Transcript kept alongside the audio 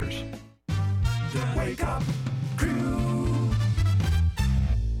The Wake Up Crew.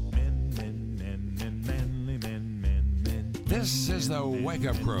 This is the Wake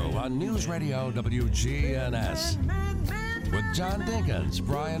Up Crew on News Radio WGNS with John Dinkins,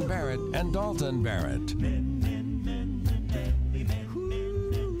 Brian Barrett, and Dalton Barrett.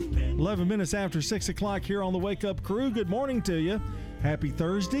 11 minutes after 6 o'clock here on the Wake Up Crew. Good morning to you. Happy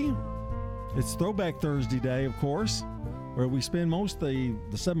Thursday. It's Throwback Thursday day, of course, where we spend most of the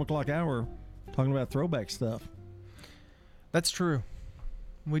 7 o'clock hour talking about throwback stuff. That's true.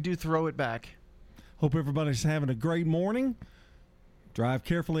 We do throw it back. Hope everybody's having a great morning. Drive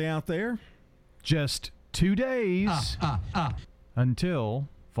carefully out there. Just 2 days until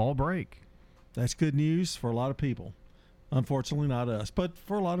fall break. That's good news for a lot of people. Unfortunately, not us, but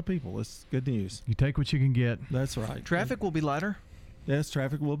for a lot of people, it's good news. You take what you can get. That's right. Traffic will be lighter. Yes,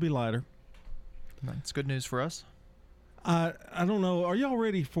 traffic will be lighter. That's good news for us. I don't know. Are y'all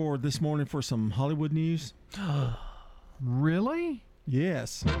ready for this morning for some Hollywood news? Really?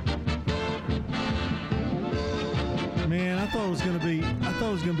 Yes. Man, I thought it was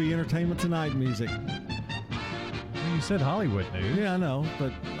gonna be Entertainment Tonight music. You said Hollywood news. Yeah, I know,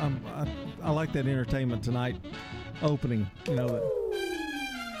 but I like that Entertainment Tonight opening. You know that.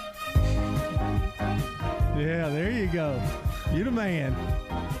 Yeah, there you go. You're the man.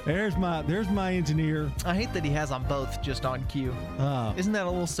 There's my engineer. I hate that he has them both just on cue. Isn't that a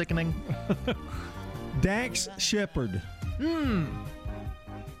little sickening? Dax Shepard. You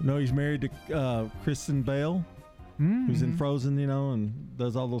know he's married to Kristen Bell, who's in Frozen, and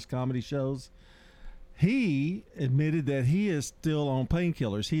does all those comedy shows. He admitted that he is still on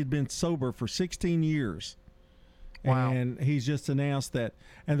painkillers. He had been sober for 16 years. Wow. And he's just announced that.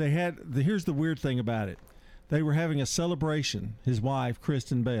 And here's the weird thing about it. They were having a celebration. His wife,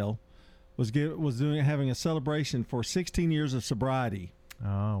 Kristen Bell, was having a celebration for 16 years of sobriety.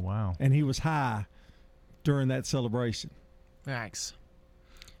 Oh, wow. And he was high during that celebration. Thanks.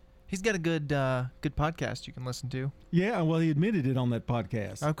 He's got a good podcast you can listen to. Yeah, well, he admitted it on that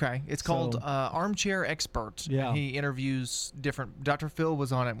podcast. Okay. It's called Armchair Expert. Yeah. He interviews different... Dr. Phil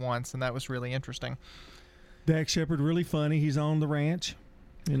was on it once, and that was really interesting. Dax Shepard, really funny. He's on the ranch.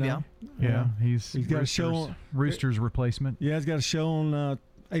 Yeah. Yeah, he's got a show. Rooster's replacement. Yeah, he's got a show on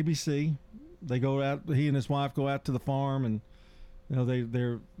ABC. They go out. He and his wife go out to the farm, and they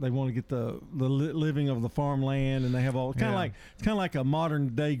want to get the living of the farmland, and they have all kind of like a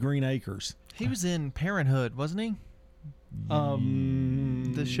modern day Green Acres. He was in Parenthood, wasn't he?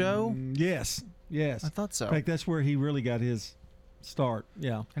 The show? Yes. I thought so. In fact, that's where he really got his start.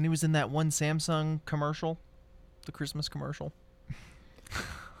 Yeah. And he was in that one Samsung commercial, the Christmas commercial.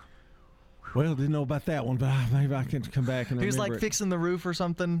 Well, didn't know about that one, but maybe I can come back and remember. He was like fixing the roof or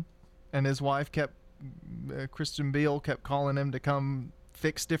something, and his wife Kristen Bell kept calling him to come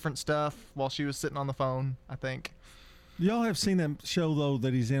fix different stuff while she was sitting on the phone, I think. Y'all have seen that show, though,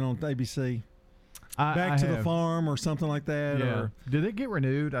 that he's in on ABC? Back to the Farm or something like that? Yeah. Or, did it get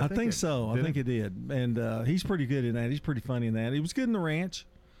renewed? I think so. I think it did. And he's pretty good in that. He's pretty funny in that. He was good in The Ranch.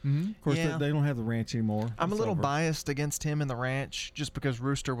 Mm-hmm. Of course, they don't have The Ranch anymore. I'm a little biased against him in The Ranch just because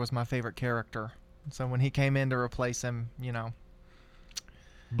Rooster was my favorite character. So when he came in to replace him,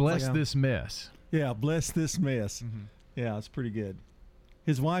 Bless this mess. Yeah, Bless This Mess. Mm-hmm. Yeah, it's pretty good.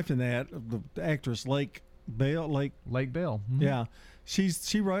 His wife in that, the actress Lake Bell. Mm-hmm. Yeah, she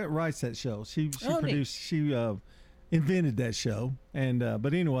writes that show. She invented that show. And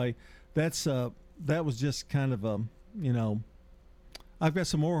but anyway, that was just kind of I've got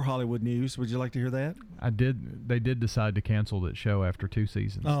some more Hollywood news. Would you like to hear that? I did. They did decide to cancel that show after 2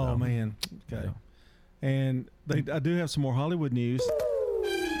 seasons. Oh man. Okay. Yeah. And I do have some more Hollywood news.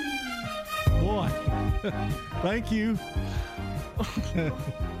 Boy, thank you.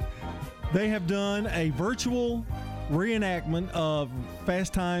 They have done a virtual reenactment of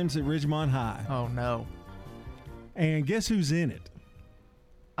Fast Times at Ridgemont High. Oh, no. And guess who's in it?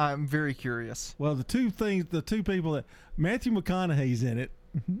 I'm very curious. Well, the two people that Matthew McConaughey's in it.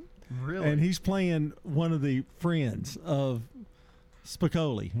 Really? And he's playing one of the friends of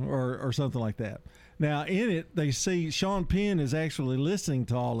Spicoli or something like that. Now, in it, they see Sean Penn is actually listening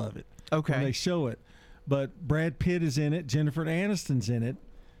to all of it. Okay. When they show it. But Brad Pitt is in it. Jennifer Aniston's in it.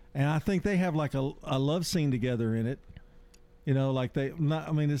 And I think they have like a love scene together in it.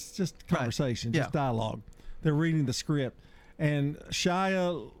 It's just conversation, just dialogue. They're reading the script. And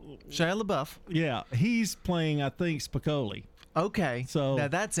Shia LaBeouf. Yeah, he's playing, I think, Spicoli. Okay. So now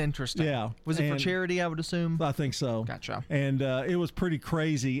that's interesting. Yeah. Was it for charity, I would assume? I think so. Gotcha. And it was pretty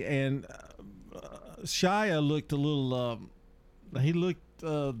crazy. And Shia looked a little, he looked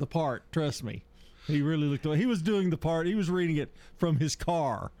the part, trust me. He really looked, he was doing the part. He was reading it from his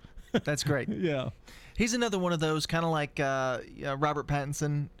car. That's great. Yeah. He's another one of those, kind of like Robert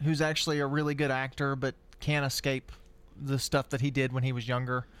Pattinson, who's actually a really good actor, but can't escape the stuff that he did when he was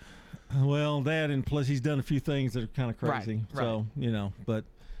younger. Well, that, and plus he's done a few things that are kind of crazy. Right. So, but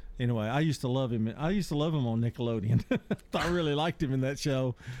anyway, I used to love him. I used to love him on Nickelodeon. I really liked him in that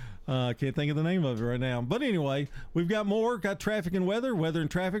show. I can't think of the name of it right now. But anyway, we've got more. Got traffic and weather. Weather and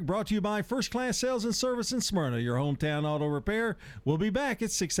traffic brought to you by First Class Sales and Service in Smyrna, your hometown auto repair. We'll be back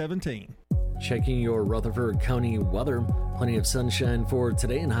at 6:17. Checking your Rutherford County weather. Plenty of sunshine for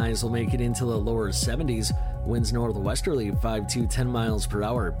today, and highs will make it into the lower 70s. Winds northwesterly 5 to 10 miles per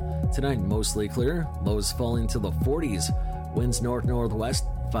hour. Tonight, mostly clear. Lows fall into the 40s. Winds north-northwest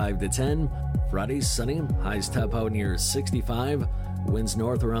 5 to 10. Friday, sunny. Highs top out near 65. Winds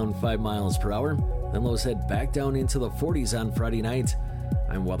north around 5 miles per hour. Then lows head back down into the 40s on Friday night.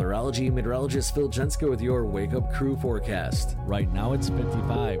 I'm weatherology meteorologist Phil Jenska with your Wake Up Crew forecast. Right now, it's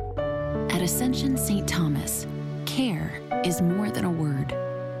 55. At Ascension St. Thomas, care is more than a word.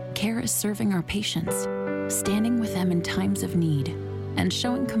 Care is serving our patients, standing with them in times of need, and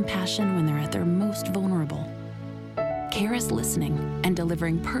showing compassion when they're at their most vulnerable. Care is listening and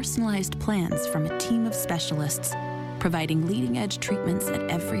delivering personalized plans from a team of specialists, providing leading-edge treatments at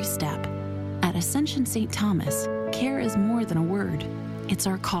every step. At Ascension St. Thomas, care is more than a word. It's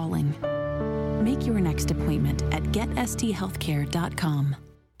our calling. Make your next appointment at getsthealthcare.com.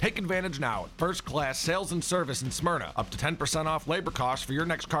 Take advantage now at First Class Sales and Service in Smyrna. Up to 10% off labor costs for your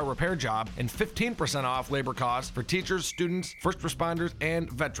next car repair job and 15% off labor costs for teachers, students, first responders, and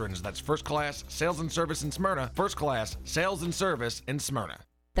veterans. That's First Class Sales and Service in Smyrna. First Class Sales and Service in Smyrna.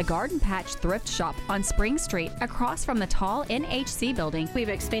 The Garden Patch Thrift Shop on Spring Street, across from the tall NHC building. We've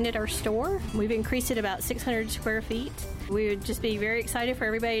expanded our store. We've increased it about 600 square feet. We would just be very excited for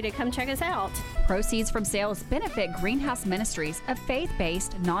everybody to come check us out. Proceeds from sales benefit Greenhouse Ministries, a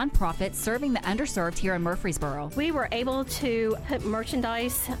faith-based nonprofit serving the underserved here in Murfreesboro. We were able to put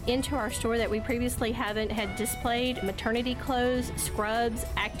merchandise into our store that we previously haven't had displayed: maternity clothes, scrubs,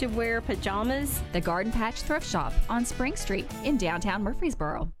 activewear, pajamas. The Garden Patch Thrift Shop on Spring Street in downtown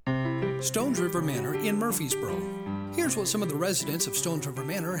Murfreesboro. Stones River Manor in Murfreesboro. Here's what some of the residents of Stones River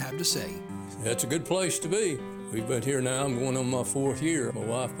Manor have to say. It's a good place to be. We've been here now. I'm going on my 4th year. My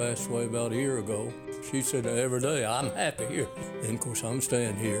wife passed away about a year ago. She said every day, I'm happy here. And of course, I'm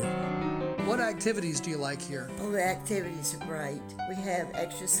staying here. What activities do you like here? Oh, the activities are great. We have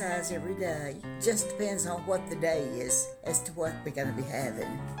exercise every day. Just depends on what the day is as to what we're going to be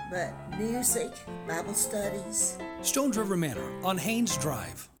having. But music, Bible studies. Stones River Manor on Haynes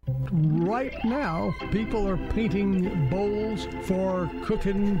Drive. Right now, people are painting bowls for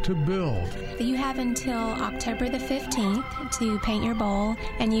Cookin' to Build. You have until October the 15th to paint your bowl,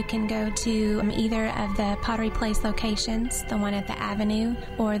 and you can go to either of the Pottery Place locations, the one at the Avenue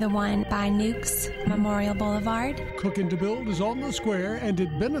or the one by Nukes Memorial Boulevard. Cookin' to Build is on the square, and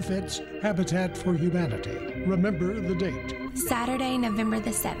it benefits Habitat for Humanity. Remember the date. Saturday, November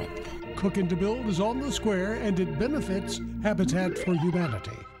the 7th. Cookin' to Build is on the square, and it benefits Habitat for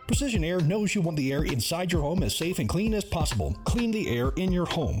Humanity. Precision Air knows you want the air inside your home as safe and clean as possible. Clean the air in your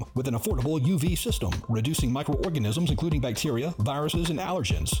home with an affordable UV system, reducing microorganisms including bacteria, viruses, and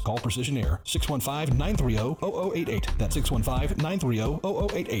allergens. Call Precision Air, 615-930-0088. That's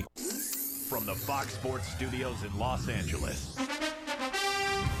 615-930-0088. From the Fox Sports Studios in Los Angeles,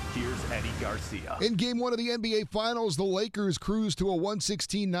 here's Eddie Garcia. In Game 1 of the NBA Finals, the Lakers cruised to a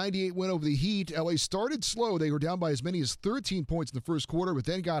 116-98 win over the Heat. LA started slow. They were down by as many as 13 points in the first quarter, but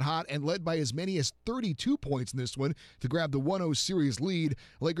then got hot and led by as many as 32 points in this one to grab the 1-0 series lead.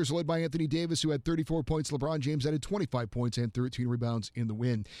 Lakers led by Anthony Davis, who had 34 points. LeBron James added 25 points and 13 rebounds in the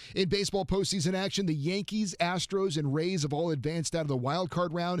win. In baseball postseason action, the Yankees, Astros, and Rays have all advanced out of the wild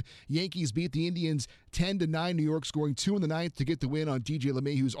card round. Yankees beat the Indians 10-9. New York scoring 2 in the ninth to get the win on DJ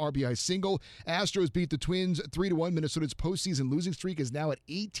LeMahieu's RBI single. Astros beat the Twins 3-1. Minnesota's postseason losing streak is now at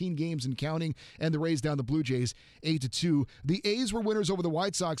 18 games and counting, and the Rays down the Blue Jays 8-2. The A's were winners over the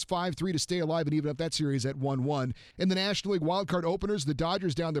White Sox 5-3 to stay alive and even up that series at 1-1. In the National League wildcard openers, the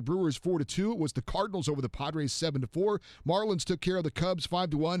Dodgers down the Brewers 4-2. It was the Cardinals over the Padres 7-4. Marlins took care of the Cubs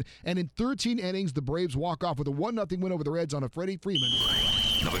 5-1. And in 13 innings, the Braves walk off with a 1-0 win over the Reds on a Freddie Freeman.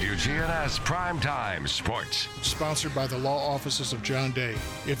 WGNS Primetime Sports. Sponsored by the law offices of John Day.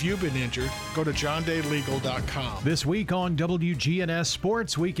 If you've been injured, go to johndaylegal.com. This week on WGNS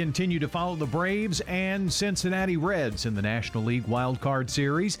Sports, we continue to follow the Braves and Cincinnati Reds in the National League Wild Card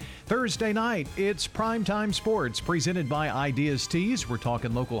Series. Thursday night, it's Primetime Sports presented by Ideas Tees. We're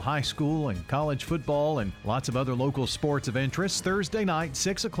talking local high school and college football and lots of other local sports of interest. Thursday night,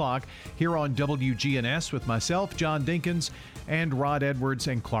 6 o'clock, here on WGNS with myself, John Dinkins, and Rod Edwards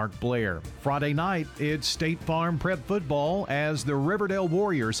and Clark Blair. Friday night, it's State Farm Prep football as the Riverdale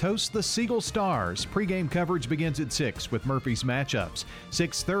Warriors host the Siegel Stars. Pre-game coverage begins at 6 with Murphy's matchups.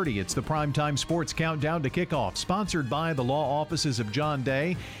 6:30, it's the Primetime Sports Countdown to Kickoff, sponsored by the law offices of John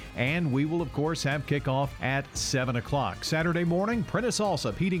Day. And we will, of course, have kickoff at 7 o'clock. Saturday morning, Prentice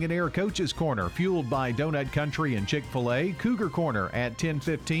Alsop Heating and Air Coach's Corner, fueled by Donut Country and Chick-fil-A. Cougar Corner at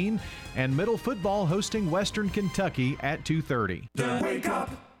 10:15. And Middle Football hosting Western Kentucky at 2:30. The Wake Up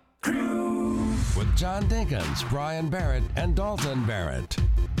Crew with John Dinkins, Brian Barrett, and Dalton Barrett.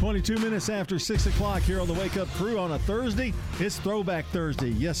 22 minutes after 6 o'clock here on the Wake Up Crew on a Thursday. It's Throwback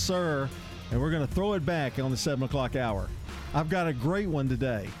Thursday. Yes, sir. And we're going to throw it back on the 7 o'clock hour. I've got a great one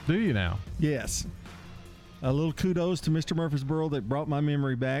today. Do you now? Yes. A little kudos to Mr. Murfreesboro that brought my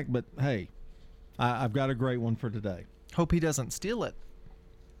memory back, but hey, I've got a great one for today. Hope he doesn't steal it.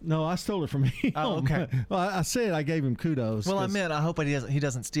 No, I stole it from him. Oh, okay. Well, I said I gave him kudos. Well, I meant I hope he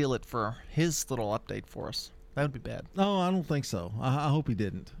doesn't steal it for his little update for us. That would be bad. No, I don't think so. I hope he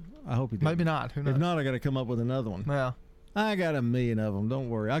didn't. I hope he didn't. Maybe not. Who knows? If not, I got to come up with another one. Yeah. I got a million of them. Don't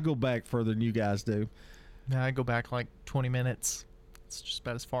worry. I go back further than you guys do. Yeah, I go back like 20 minutes. It's just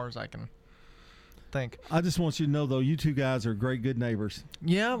about as far as I can think. I just want you to know, though, you two guys are great, good neighbors.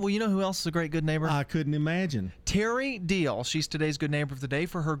 Yeah, well, you know who else is a great, good neighbor? I couldn't imagine. Terry Deal. She's today's good neighbor of the day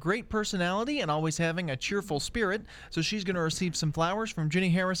for her great personality and always having a cheerful spirit. So she's going to receive some flowers from Jenny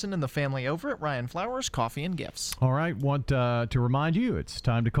Harrison and the family over at Ryan Flowers Coffee and Gifts. All right, want to remind you, it's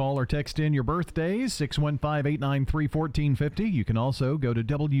time to call or text in your birthdays, 615-893-1450. You can also go to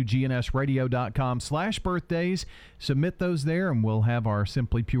WGNSradio.com/birthdays. Submit those there, and we'll have our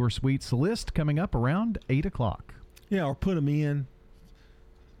Simply Pure Sweets list coming up around 8 o'clock. Yeah, or put them in.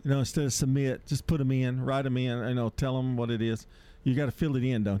 You know, instead of submit, just put them in, write them in, tell them what it is. You got to fill it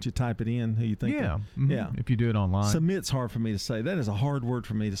in, don't you? Type it in, who you think. Yeah. Mm-hmm. Yeah. If you do it online. Submit's hard for me to say. That is a hard word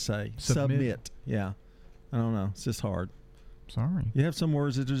for me to say. Submit. Yeah. I don't know. It's just hard. Sorry. You have some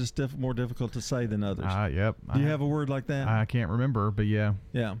words that are just more difficult to say than others. Yep. Do you have a word like that? I can't remember, but yeah.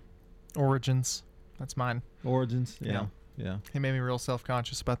 Yeah. Origins. That's mine. Origins. Yeah. He made me real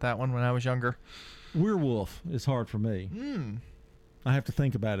self-conscious about that one when I was younger. Werewolf is hard for me. I have to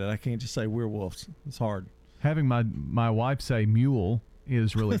think about it. I can't just say werewolves. It's hard. Having my wife say mule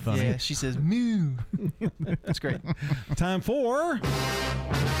is really funny. Yeah, she says moo. That's great. Time for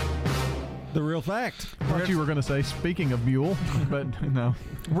the real fact. I thought you were going to say speaking of mule, but no.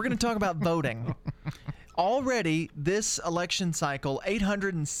 We're going to talk about voting. Already, this election cycle,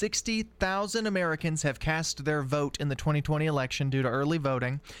 860,000 Americans have cast their vote in the 2020 election due to early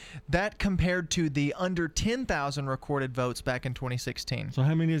voting. That compared to the under 10,000 recorded votes back in 2016. So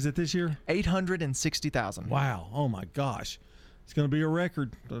how many is it this year? 860,000. Wow. Oh, my gosh. It's going to be a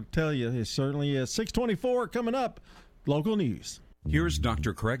record. I'll tell you, it certainly is. 624 coming up. Local news. Here's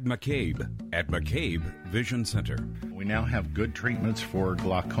Dr. Craig McCabe at McCabe Vision Center. We now have good treatments for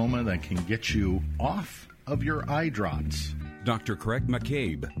glaucoma that can get you off of your eye drops. Dr. Craig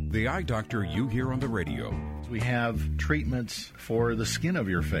McCabe, the eye doctor you hear on the radio. We have treatments for the skin of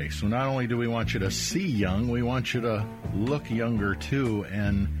your face. So not only do we want you to see young, we want you to look younger too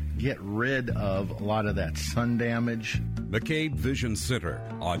and get rid of a lot of that sun damage. McCabe Vision Center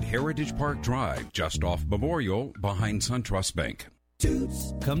on Heritage Park Drive, just off Memorial, behind SunTrust Bank.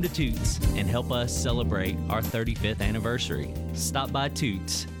 Toots. Come to Toots and help us celebrate our 35th anniversary. Stop by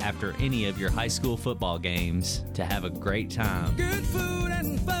Toots after any of your high school football games to have a great time. Good food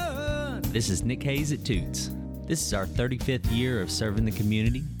and fun. This is Nick Hayes at Toots. This is our 35th year of serving the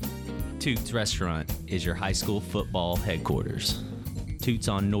community. Toots Restaurant is your high school football headquarters. Toots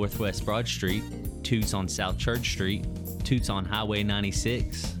on Northwest Broad Street, Toots on South Church Street, Toots on Highway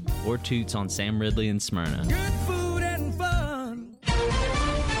 96, or Toots on Sam Ridley and Smyrna. Good food and fun.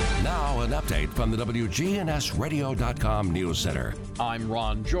 Now an update from the WGNSradio.com News Center. I'm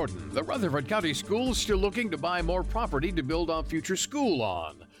Ron Jordan. The Rutherford County Schools still looking to buy more property to build our future school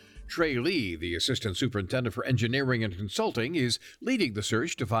on. Trey Lee, the Assistant Superintendent for Engineering and Consulting, is leading the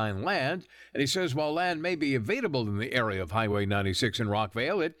search to find land, and he says while land may be available in the area of Highway 96 in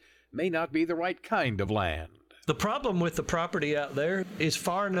Rockvale, it may not be the right kind of land. The problem with the property out there is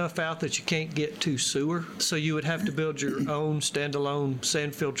far enough out that you can't get to sewer, so you would have to build your own standalone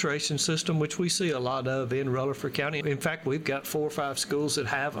sand filtration system, which we see a lot of in Rutherford County. In fact, we've got 4 or 5 schools that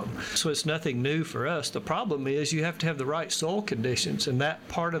have them, so it's nothing new for us. The problem is you have to have the right soil conditions, and that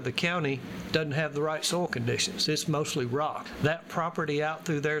part of the county doesn't have the right soil conditions. It's mostly rock. That property out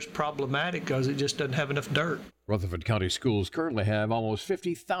through there is problematic because it just doesn't have enough dirt. Rutherford County Schools currently have almost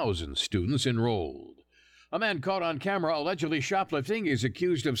 50,000 students enrolled. A man caught on camera allegedly shoplifting is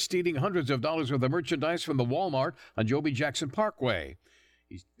accused of stealing hundreds of dollars worth of merchandise from the Walmart on Joby Jackson Parkway.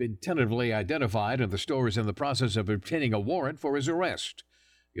 He's been tentatively identified, and the store is in the process of obtaining a warrant for his arrest.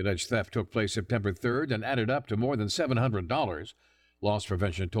 The alleged theft took place September 3rd and added up to more than $700. Loss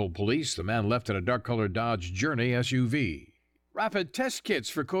prevention told police the man left in a dark-colored Dodge Journey SUV. Rapid test kits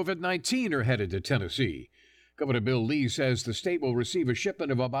for COVID-19 are headed to Tennessee. Governor Bill Lee says the state will receive a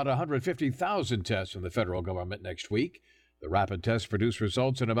shipment of about 150,000 tests from the federal government next week. The rapid tests produce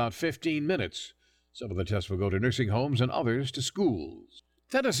results in about 15 minutes. Some of the tests will go to nursing homes and others to schools.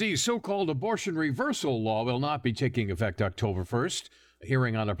 Tennessee's so-called abortion reversal law will not be taking effect October 1st. A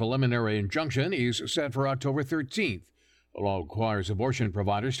hearing on a preliminary injunction is set for October 13th. The law requires abortion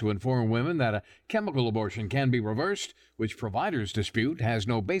providers to inform women that a chemical abortion can be reversed, which providers dispute has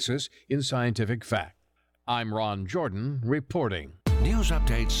no basis in scientific fact. I'm Ron Jordan reporting. News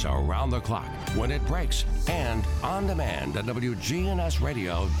updates around the clock, when it breaks, and on demand at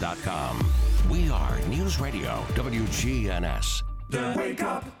WGNSradio.com. We are News Radio WGNS. The Wake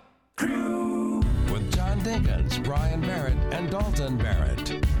Up Crew. With John Dinkins, Brian Barrett, and Dalton Barrett.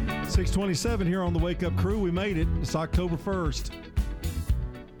 627 here on the Wake Up Crew. We made it. It's October 1st.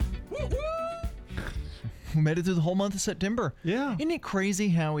 We made it through the whole month of September. Yeah. Isn't it crazy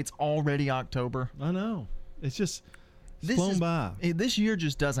how it's already October? I know. It's just flown by. This year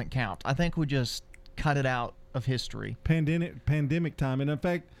just doesn't count. I think we just cut it out of history. Pandemic time. And in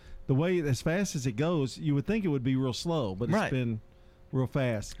fact, the way, as fast as it goes, you would think it would be real slow, but it's been real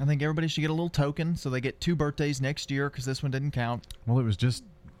fast. I think everybody should get a little token so they get 2 birthdays next year because this one didn't count. Well,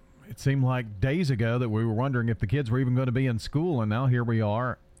 it seemed like days ago that we were wondering if the kids were even going to be in school, and now here we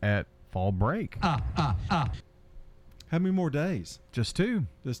are at fall break. How many more days? Just 2.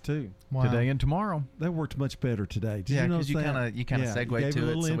 Just 2. Wow. Today and tomorrow. That worked much better today. Did yeah, because you kind of segued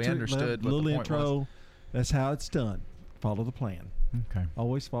to it, so we understood what the point was. That's how it's done. Follow the plan. Okay.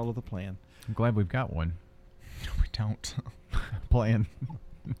 Always follow the plan. I'm glad we've got one. No, we don't. Plan.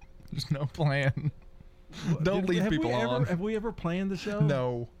 There's no plan. Don't leave people on. Have we ever planned the show?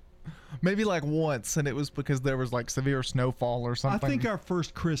 No. Maybe like once, and it was because there was like severe snowfall or something. I think our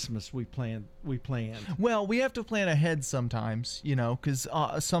first Christmas we planned. Well, we have to plan ahead sometimes, because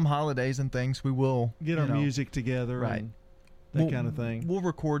some holidays and things we will get our music together, right? And that kind of thing. We'll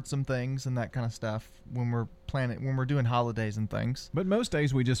record some things and that kind of stuff when we're doing holidays and things. But most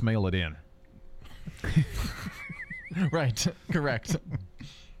days we just mail it in. Right. Correct.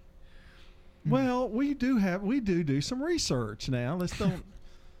 Well, we do some research now. Let's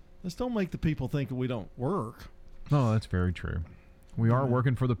don't make the people think that we don't work. No, that's very true. We are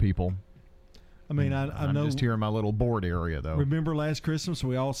working for the people. I mean, I know. I'm just here in my little board area, though. Remember last Christmas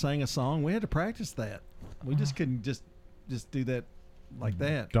we all sang a song? We had to practice that. We just couldn't just do that like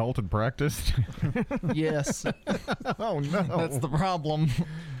that. Dalton practiced? Yes. Oh, no. That's the problem.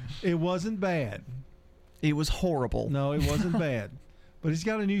 It wasn't bad. It was horrible. No, it wasn't bad. But he's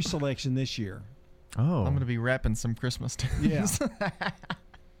got a new selection this year. Oh. I'm going to be rapping some Christmas tunes. Yeah.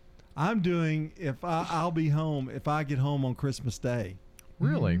 I'm doing I'll be home if I get home on Christmas Day.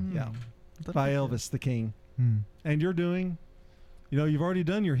 Really? Yeah. By Elvis the King. Mm. And you're doing, you've already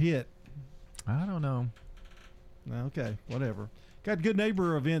done your hit. I don't know. Okay, whatever. Got Good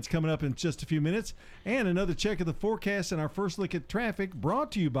Neighbor events coming up in just a few minutes. And another check of the forecast and our first look at traffic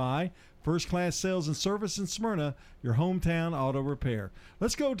brought to you by First Class Sales and Service in Smyrna, your hometown auto repair.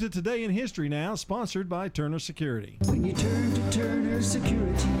 Let's go to Today in History now, sponsored by Turner Security. When you turn to Turner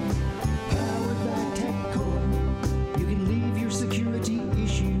Security, powered by TechCore, you can leave your security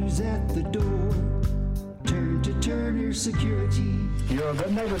issues at the door. Turn to Turner Security. Your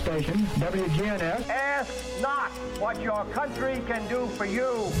Good Neighbor station, WGNS. Ask not what your country can do for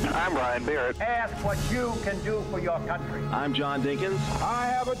you. I'm Brian Barrett. Ask what you can do for your country. I'm John Dinkins. I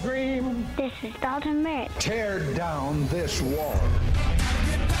have a dream. This is Dalton Barrett. Tear down this wall.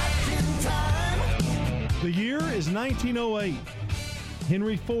 The year is 1908.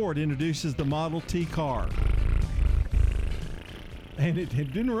 Henry Ford introduces the Model T car. And it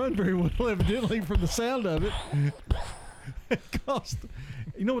didn't run very well, evidently, from the sound of it. It cost.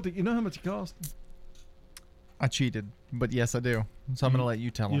 You know how much it cost? I cheated, but yes, I do. So I'm going to let you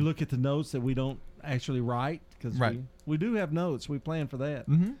tell them. You look at the notes that we don't actually write because we do have notes. We plan for that.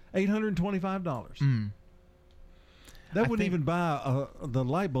 Mm-hmm. $825. Mm. That wouldn't even buy the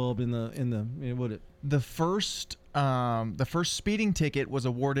light bulb in the would it? The first speeding ticket was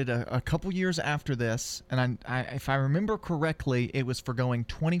awarded a couple years after this, and if I remember correctly, it was for going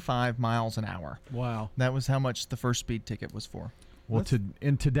 25 miles an hour. Wow. That was how much the first speed ticket was for. Well,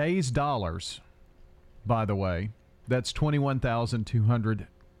 in today's dollars, by the way, that's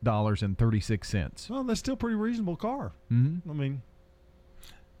 $21,200.36. Well, that's still a pretty reasonable car. Mm-hmm. I mean,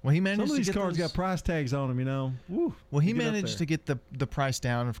 Well, he managed Some of these to get cars got price tags on them, you know. Woo, well, he managed to get the price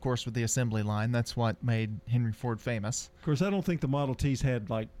down, of course, with the assembly line. That's what made Henry Ford famous. Of course, I don't think the Model Ts had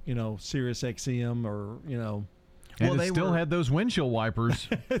Sirius XM or And it still had those windshield wipers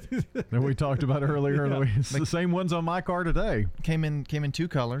that we talked about earlier. Yeah. It's the same ones on my car today. Came in two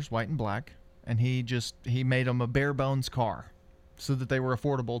colors, white and black, and he made them a bare bones car, so that they were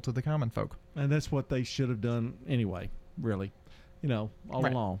affordable to the common folk. And that's what they should have done anyway. Really, all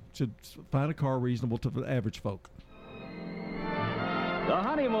along. Should find a car reasonable to the average folk. The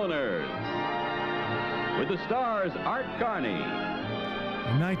Honeymooners, with the stars Art Carney.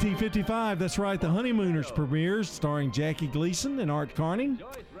 In 1955, that's right, The Honeymooners premieres, starring Jackie Gleason and Art Carney,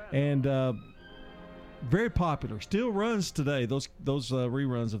 and very popular. Still runs today. Those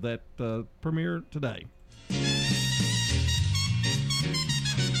reruns of that premiere today.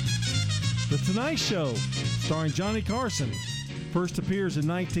 The Tonight Show, starring Johnny Carson, first appears in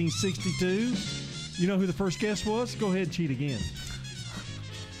 1962. You know who the first guest was? Go ahead and cheat again.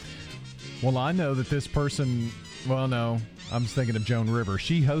 Well, I know that this person. Well, no. I'm thinking of Joan Rivers.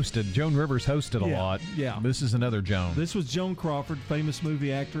 Joan Rivers hosted a lot. Yeah. This is another Joan. This was Joan Crawford, famous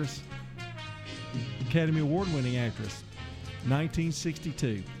movie actress, Academy Award-winning actress,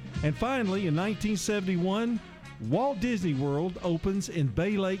 1962. And finally, in 1971, Walt Disney World opens in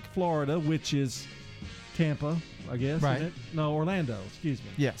Bay Lake, Florida, which is Tampa, I guess. Right. Isn't it? No, Orlando, excuse me.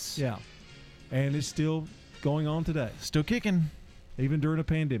 Yes. Yeah. And it's still going on today. Still kicking. Even during a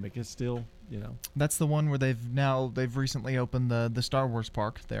pandemic, it's still... That's the one where they've recently opened the Star Wars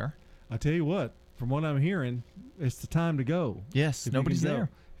park there. I tell you what, from what I'm hearing, it's the time to go. Yes, If nobody's you can go. there.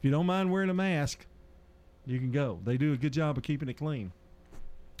 If you don't mind wearing a mask, you can go. They do a good job of keeping it clean.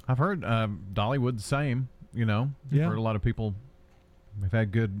 I've heard Dollywood the same. Yeah. I've heard a lot of people have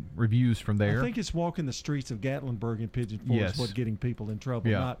had good reviews from there. I think it's walking the streets of Gatlinburg and Pigeon Forge Yes. is what getting people in trouble,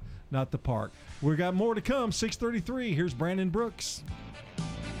 Yeah. not the park. We got more to come. 6:33. Here's Brandon Brooks.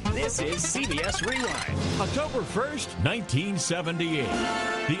 This is CBS Rewind. October 1st, 1978.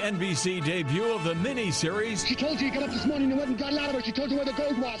 The NBC debut of the miniseries. She told you you got up this morning and went and got it out of her. She told you where the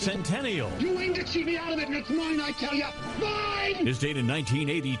gold was. Centennial. You aimed to cheat me out of it, and it's mine, I tell you. Mine! Is dated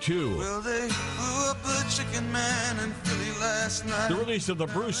 1982. Well, they blew up a chicken man in Philly last night. The release of the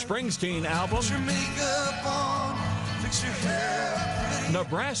Bruce Springsteen album. Put your makeup on, fix your hair pretty,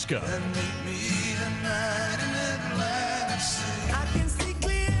 Nebraska. and meet me tonight in Atlantic City. I can see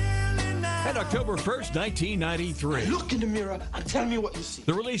clearly now. And October 1st, 1993. Look in the mirror and tell me what you see.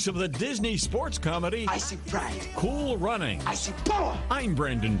 The release of the Disney sports comedy. I see pride. Cool Running. I see power. I'm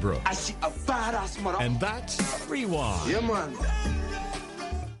Brandon Brooks. I see a badass mother. And that's Rewind. Yeah, man.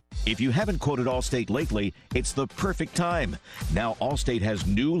 If you haven't quoted Allstate lately, it's the perfect time. Now Allstate has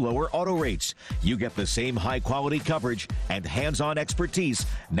new lower auto rates. You get the same high-quality coverage and hands-on expertise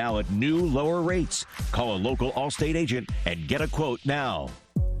now at new lower rates. Call a local Allstate agent and get a quote now.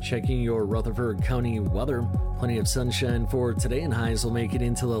 Checking your Rutherford County weather. Plenty of sunshine for today, and highs will make it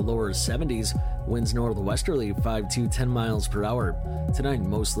into the lower 70s. Winds northwesterly 5 to 10 miles per hour. Tonight,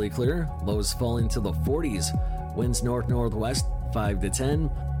 mostly clear. Lows fall into the 40s. Winds north-northwest 5 to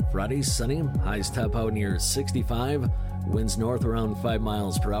 10. Friday, sunny. Highs top out near 65. Winds north around 5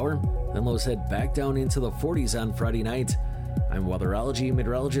 miles per hour. Then lows head back down into the 40s on Friday night. I'm weatherology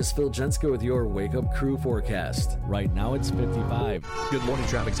meteorologist Phil Jenska with your Wake Up Crew forecast. Right now it's 55. Good morning.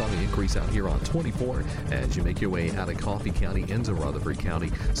 Traffic's on the increase out here on 24 as you make your way out of Coffee County into Rutherford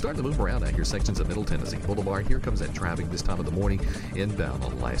County. Starting to move around out here sections of Middle Tennessee Boulevard. Here comes that traffic this time of the morning inbound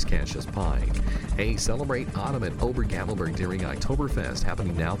on Las Cassius Pike. Hey, celebrate autumn at Ober-Gatlinburg during Oktoberfest,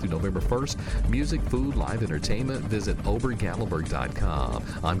 happening now through November 1st. Music, food, live entertainment. Visit obergatlinburg.com.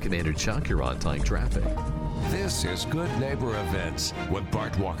 I'm Commander Chuck. You're on time traffic. This is Good Neighbor Events with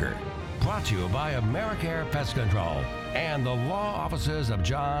Bart Walker. Brought to you by AmeriCare Pest Control and the law offices of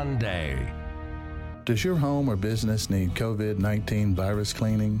John Day. Does your home or business need COVID-19 virus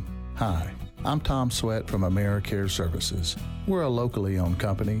cleaning? Hi, I'm Tom Sweat from AmeriCare Services. We're a locally owned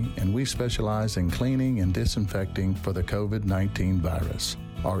company, and we specialize in cleaning and disinfecting for the COVID-19 virus.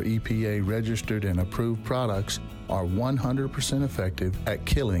 Our EPA-registered and approved products are 100% effective at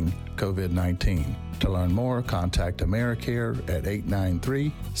killing COVID-19. To learn more, contact AmeriCare at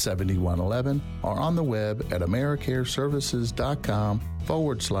 893-7111 or on the web at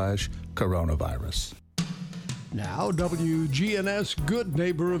americareservices.com/coronavirus. Now, WGNS Good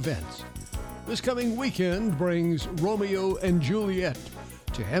Neighbor Events. This coming weekend brings Romeo and Juliet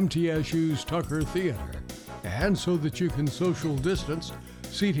to MTSU's Tucker Theater. And so that you can social distance,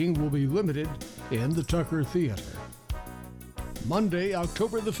 seating will be limited in the Tucker Theater. Monday,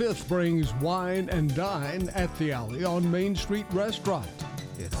 October the 5th brings Wine and Dine at the Alley on Main Street Restaurant.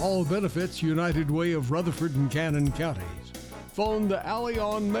 It all benefits United Way of Rutherford and Cannon counties. Phone the Alley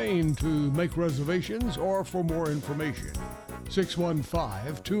on Main to make reservations or for more information.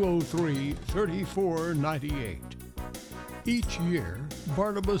 615-203-3498. Each year,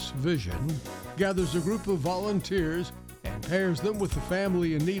 Barnabas Vision gathers a group of volunteers and pairs them with a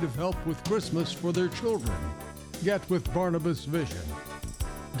family in need of help with Christmas for their children. Get with Barnabas Vision.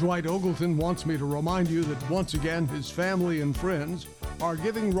 Dwight Ogleton wants me to remind you that once again his family and friends are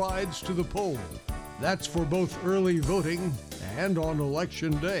giving rides to the poll. That's for both early voting and on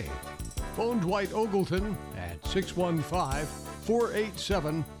Election Day. Phone Dwight Ogleton at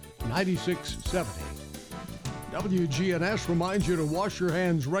 615-487-9670. WGNS reminds you to wash your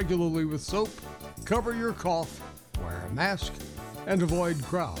hands regularly with soap, cover your cough, wear a mask, and avoid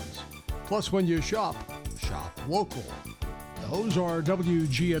crowds. Plus, when you shop, shop local. Those are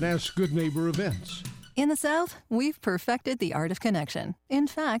WGNS Good Neighbor events. In the South, we've perfected the art of connection. In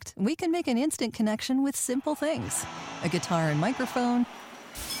fact, we can make an instant connection with simple things. A guitar and microphone,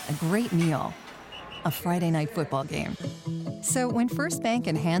 a great meal, a Friday night football game. So when First Bank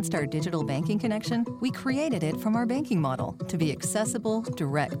enhanced our digital banking connection, we created it from our banking model to be accessible,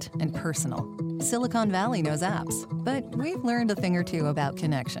 direct, and personal. Silicon Valley knows apps, but we've learned a thing or two about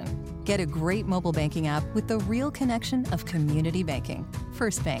connection. Get a great mobile banking app with the real connection of community banking.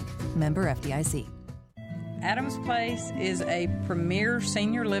 First Bank, member FDIC. Adams Place is a premier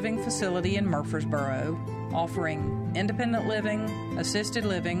senior living facility in Murfreesboro, offering independent living, assisted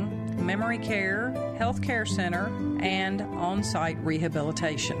living, memory care, health care center, and on-site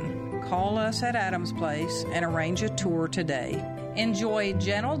rehabilitation. Call us at Adams Place and arrange a tour today. Enjoy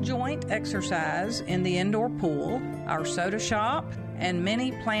gentle joint exercise in the indoor pool, our soda shop, and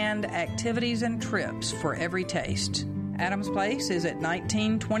many planned activities and trips for every taste. Adams Place is at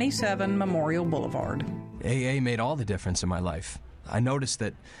 1927 Memorial Boulevard. AA made all the difference in my life. I noticed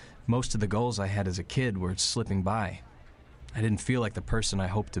that most of the goals I had as a kid were slipping by. I didn't feel like the person I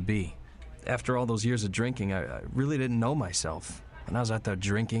hoped to be. After all those years of drinking, I really didn't know myself. When I was out there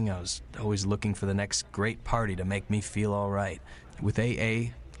drinking, I was always looking for the next great party to make me feel all right. With AA,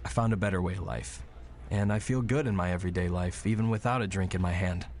 I found a better way of life. And I feel good in my everyday life, even without a drink in my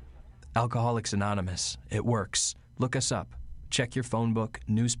hand. Alcoholics Anonymous. It works. Look us up. Check your phone book,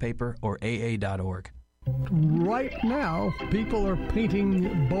 newspaper, or AA.org. Right now, people are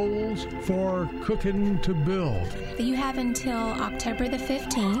painting bowls for Cookin' to Build. You have until October the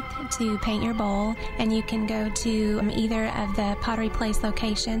 15th to paint your bowl, and you can go to either of the Pottery Place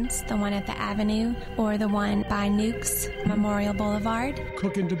locations, the one at the Avenue or the one by Nukes Memorial Boulevard.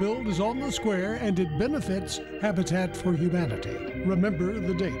 Cookin' to Build is on the square, and it benefits Habitat for Humanity. Remember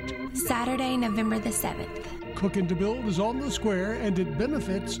the date. Saturday, November the 7th. Cookin' to Build is on the square, and it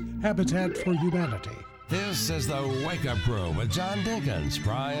benefits Habitat for Humanity. This is the Wake Up Crew with John Dinkins,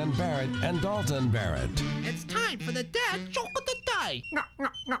 Brian Barrett, and Dalton Barrett. It's time for the dad joke of the day.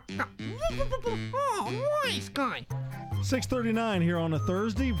 Oh, nice guy. 6:39 here on a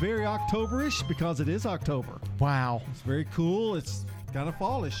Thursday, very October-ish because it is October. Wow. It's very cool. It's kind of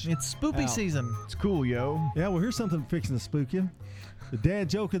fallish. It's spoopy season. It's cool, yo. Yeah, well, here's something fixing to spook you. The dad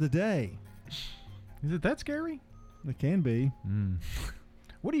joke of the day. Is it that scary? It can be.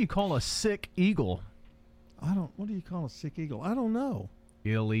 What do you call a sick eagle? What do you call a sick eagle? I don't know.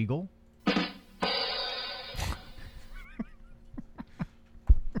 Illegal.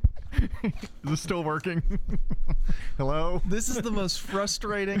 Is this still working? Hello? This is the most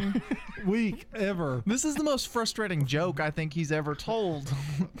frustrating week ever. This is the most frustrating joke I think he's ever told.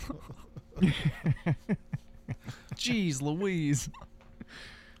 Jeez Louise.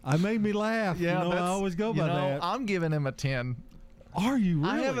 I made me laugh. Yeah, I always go by that. I'm giving him a 10. Are you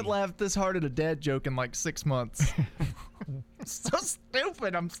really? I haven't laughed this hard at a dad joke in like 6 months. So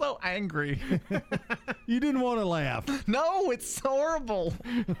stupid. I'm so angry. You didn't want to laugh. No, it's horrible.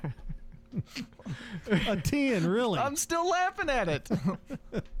 A 10, really? I'm still laughing at it.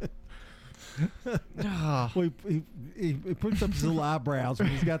 He puts up his little eyebrows when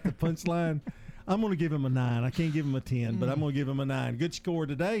he's got the punchline. I'm going to give him a 9. I can't give him a 10, but I'm going to give him a 9. Good score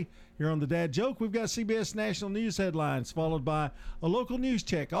today. Here on the Dad Joke, we've got CBS National News headlines, followed by a local news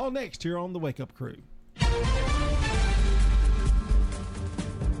check. All next here on the Wake Up Crew.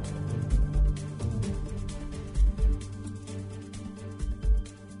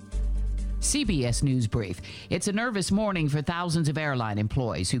 CBS News Brief. It's a nervous morning for thousands of airline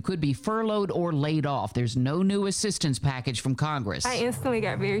employees who could be furloughed or laid off. There's no new assistance package from Congress. I instantly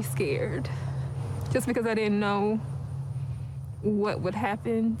got very scared just because I didn't know what would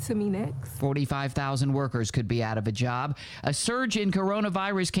happen to me next. 45,000 workers could be out of a job. A surge in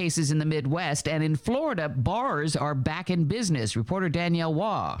coronavirus cases in the Midwest, and in Florida, bars are back in business. Reporter Danielle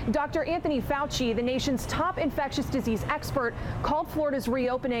Waugh. Dr. Anthony Fauci, the nation's top infectious disease expert, called Florida's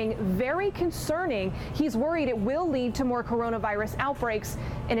reopening very concerning. He's worried it will lead to more coronavirus outbreaks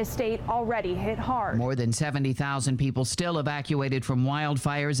in a state already hit hard. More than 70,000 people still evacuated from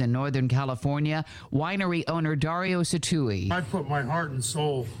wildfires in Northern California. Winery owner Dario Satui. I put my heart and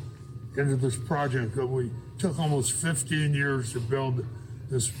soul into this project that we took almost 15 years to build.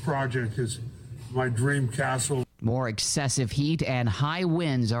 This project is my dream castle. More excessive heat and high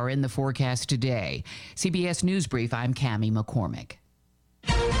winds are in the forecast today. CBS News Brief, I'm Cammie McCormick.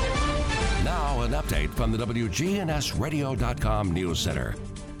 Now an update from the WGNSradio.com News Center.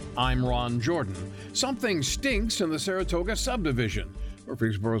 I'm Ron Jordan. Something stinks in the Saratoga subdivision.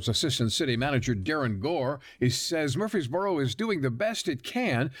 Murfreesboro's Assistant City Manager Darren Gore says Murfreesboro is doing the best it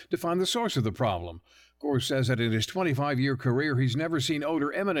can to find the source of the problem. Gore says that in his 25-year career, he's never seen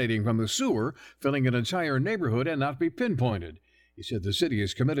odor emanating from the sewer, filling an entire neighborhood and not be pinpointed. He said the city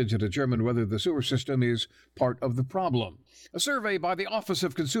is committed to determine whether the sewer system is part of the problem. A survey by the Office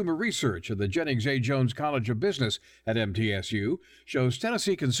of Consumer Research at the Jennings A. Jones College of Business at MTSU shows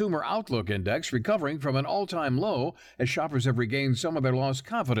Tennessee Consumer Outlook Index recovering from an all-time low as shoppers have regained some of their lost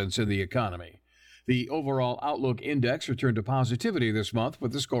confidence in the economy. The overall Outlook Index returned to positivity this month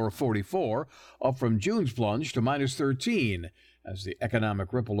with a score of 44, up from June's plunge to minus 13, as the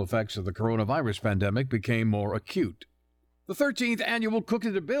economic ripple effects of the coronavirus pandemic became more acute. The 13th annual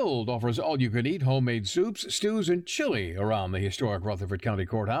Cooking to Build offers all-you-can-eat homemade soups, stews, and chili around the historic Rutherford County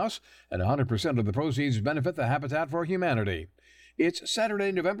Courthouse, and 100% of the proceeds benefit the Habitat for Humanity. It's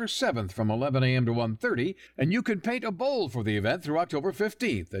Saturday, November 7th from 11 a.m. to 1:30, and you can paint a bowl for the event through October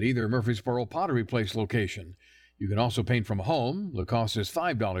 15th at either Murfreesboro Pottery Place location. You can also paint from home. The cost is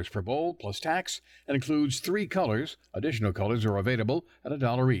 $5 per bowl plus tax and includes 3 colors. Additional colors are available at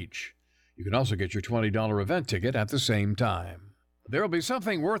 $1 each. You can also get your $20 event ticket at the same time. There will be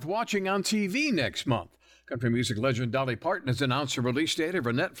something worth watching on TV next month. Country music legend Dolly Parton has announced the release date of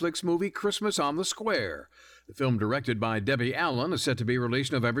her Netflix movie Christmas on the Square. The film, directed by Debbie Allen, is set to be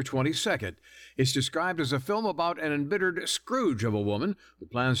released November 22nd. It's described as a film about an embittered Scrooge of a woman who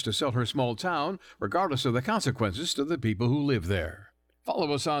plans to sell her small town, regardless of the consequences to the people who live there.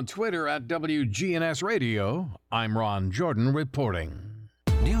 Follow us on Twitter at WGNS Radio. I'm Ron Jordan reporting.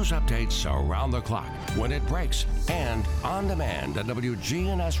 News updates around the clock, when it breaks, and on demand at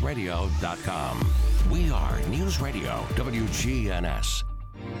WGNSradio.com. We are News Radio WGNS.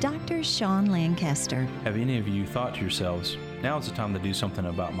 Dr. Sean Lancaster. Have any of you thought to yourselves, now's the time to do something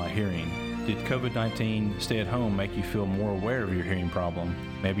about my hearing? Did COVID-19 stay at home make you feel more aware of your hearing problem?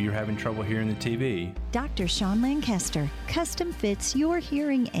 Maybe you're having trouble hearing the TV. Dr. Sean Lancaster custom fits your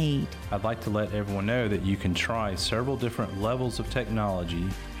hearing aid. I'd like to let everyone know that you can try several different levels of technology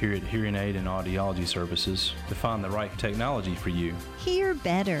here at Hearing Aid and Audiology Services to find the right technology for you. Hear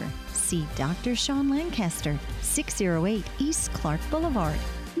better. See Dr. Sean Lancaster, 608 East Clark Boulevard.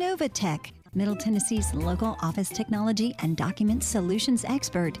 Novatech, Middle Tennessee's local office technology and document solutions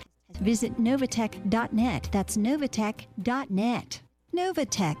expert. Visit Novatech.net. That's Novatech.net.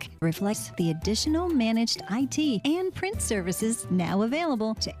 Novatech reflects the additional managed IT and print services now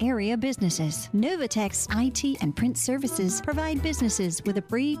available to area businesses. Novatech's IT and print services provide businesses with a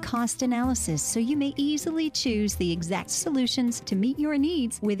free cost analysis so you may easily choose the exact solutions to meet your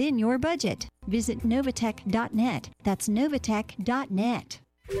needs within your budget. Visit Novatech.net. That's Novatech.net.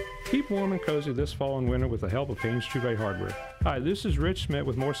 Keep warm and cozy this fall and winter with the help of Haynes True Bay Hardware. Hi, this is Rich Smith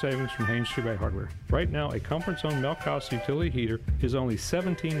with more savings from Haynes True Bay Hardware. Right now, a Comfort Zone Milk House utility heater is only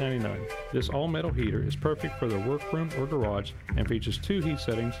 $17.99. This all-metal heater is perfect for the workroom or garage and features 2 heat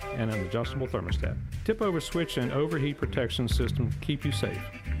settings and an adjustable thermostat. Tip-over switch and overheat protection system keep you safe.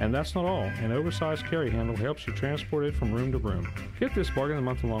 And that's not all. An oversized carry handle helps you transport it from room to room. Get this bargain of the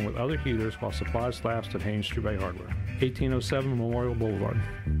month along with other heaters while supplies last at Haynes True Bay Hardware, 1807 Memorial Boulevard.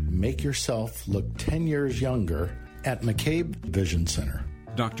 Make yourself look 10 years younger at McCabe Vision Center.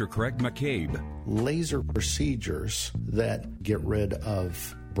 Dr. Craig McCabe. Laser procedures that get rid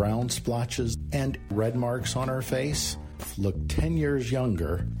of brown splotches and red marks on our face. Look 10 years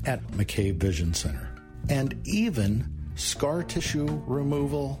younger at McCabe Vision Center. And even scar tissue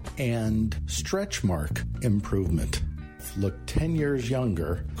removal and stretch mark improvement. Look 10 years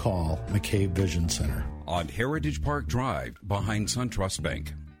younger, call McCabe Vision Center. On Heritage Park Drive, behind SunTrust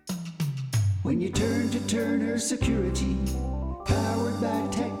Bank. When you turn to Turner Security, powered by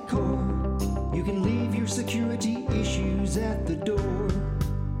TechCore, you can leave your security issues at the door.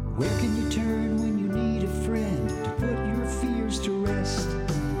 Where can you turn when you need a friend to put your fears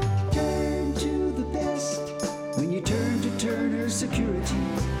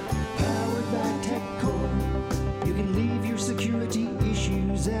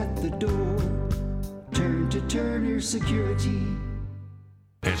Security.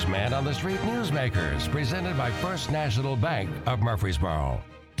 It's Man on the Street Newsmakers, presented by First National Bank of Murfreesboro.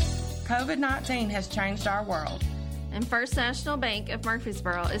 COVID-19 has changed our world, and First National Bank of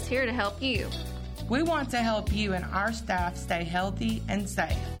Murfreesboro is here to help you. We want to help you and our staff stay healthy and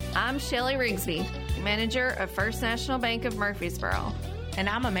safe. I'm Shelley Rigsby, manager of First National Bank of Murfreesboro. And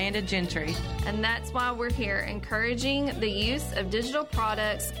I'm Amanda Gentry. And that's why we're here, encouraging the use of digital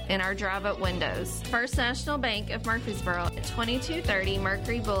products in our drive-up windows. First National Bank of Murfreesboro at 2230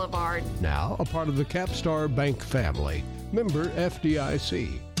 Mercury Boulevard. Now a part of the Capstar Bank family. Member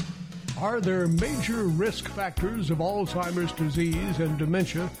FDIC. Are there major risk factors of Alzheimer's disease and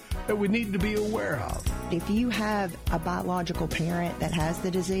dementia that we need to be aware of? If you have a biological parent that has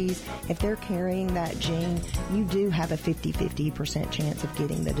the disease, if they're carrying that gene, you do have a 50% chance of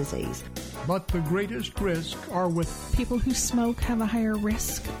getting the disease. But the greatest risk are with people who smoke have a higher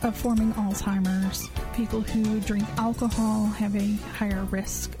risk of forming Alzheimer's. People who drink alcohol have a higher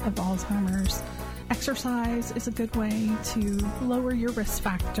risk of Alzheimer's. Exercise is a good way to lower your risk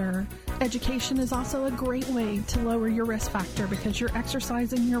factor. Education is also a great way to lower your risk factor because you're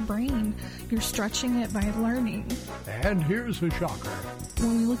exercising your brain. You're stretching it by learning. And here's a shocker.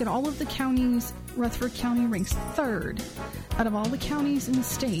 When we look at all of the counties, Rutherford County ranks third out of all the counties in the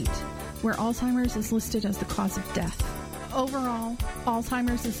state where Alzheimer's is listed as the cause of death. Overall,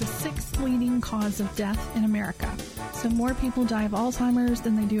 Alzheimer's is the 6th leading cause of death in America. So more people die of Alzheimer's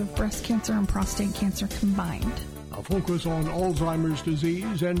than they do of breast cancer and prostate cancer combined. A focus on Alzheimer's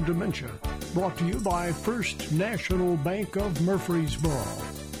disease and dementia. Brought to you by First National Bank of Murfreesboro.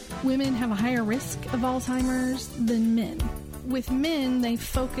 Women have a higher risk of Alzheimer's than men. With men, they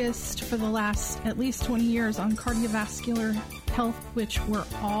focused for the last at least 20 years on cardiovascular health, which were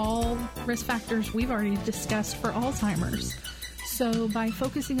all risk factors we've already discussed for Alzheimer's. So by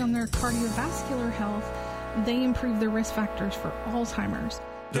focusing on their cardiovascular health, they improve their risk factors for Alzheimer's.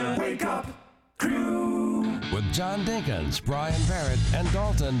 The Wake Up Crew with John Dinkins, Brian Barrett, and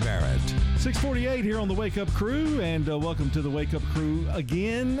Dalton Barrett. 6:48 here on the Wake Up Crew, and welcome to the Wake Up Crew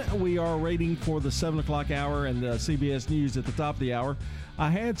again. We are waiting for the 7 o'clock hour and CBS News at the top of the hour. I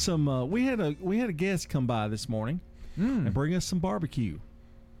had some. We had a guest come by this morning and bring us some barbecue.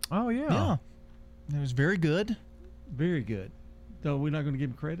 Oh yeah, it was very good. Very good. So we're not going to give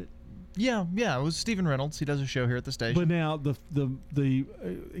him credit. Yeah, it was Stephen Reynolds. He does a show here at the station. But now the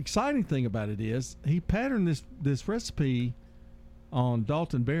exciting thing about it is he patterned this recipe on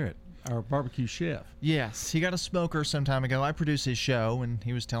Dalton Barrett, our barbecue chef. Yes, he got a smoker some time ago. I produce his show, and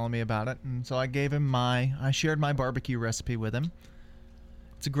he was telling me about it, and so I gave him I shared my barbecue recipe with him.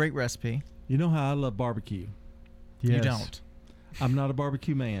 It's a great recipe. You know how I love barbecue. Yes. You don't. I'm not a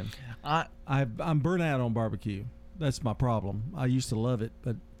barbecue man. I'm burnt out on barbecue. That's my problem. I used to love it,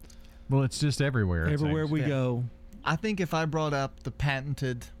 but well, it's just everywhere. Everywhere we go. I think if I brought up the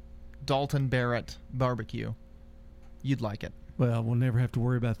patented Dalton Barrett barbecue, you'd like it. Well, we'll never have to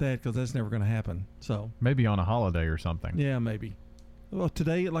worry about that because that's never going to happen. So maybe on a holiday or something. Yeah, maybe. Well,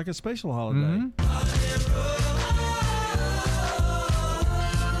 today, like a special holiday. Mm-hmm.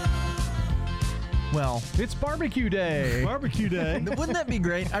 Well, it's barbecue day. Barbecue day. Wouldn't that be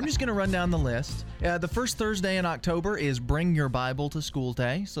great? I'm just going to run down the list. The first Thursday in October is Bring Your Bible to School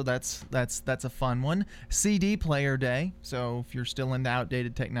Day, so that's a fun one. CD Player Day, so if you're still into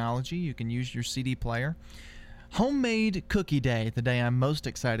outdated technology, you can use your CD player. Homemade Cookie Day, the day I'm most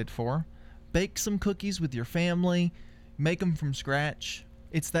excited for. Bake some cookies with your family. Make them from scratch.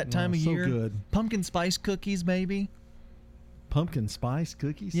 It's that time of year. So good. Pumpkin spice cookies, maybe. Pumpkin spice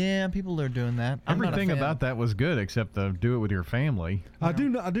cookies? Yeah, people are doing that. Everything about that was good except the do it with your family. I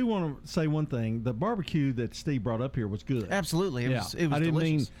do want to say one thing. The barbecue that Steve brought up here was good. Absolutely. It was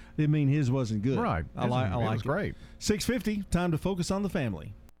delicious. Didn't mean his wasn't good. Right. I like it. Great. 6:50, time to focus on the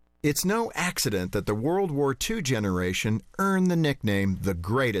family. It's no accident that the World War II generation earned the nickname the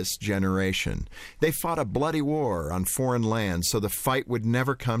Greatest Generation. They fought a bloody war on foreign lands so the fight would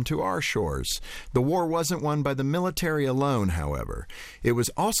never come to our shores. The war wasn't won by the military alone, however. It was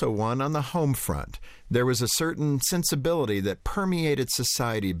also won on the home front. There was a certain sensibility that permeated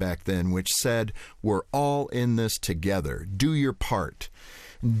society back then which said, we're all in this together. Do your part.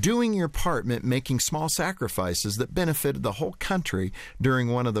 Doing your part meant making small sacrifices that benefited the whole country during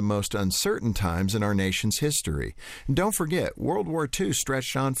one of the most uncertain times in our nation's history. And don't forget, World War II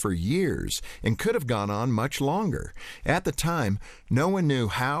stretched on for years and could have gone on much longer. At the time, no one knew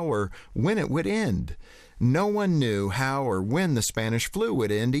how or when it would end. No one knew how or when the Spanish flu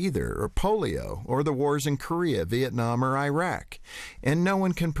would end either, or polio, or the wars in Korea, Vietnam, or Iraq. And no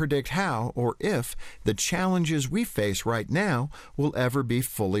one can predict how or if the challenges we face right now will ever be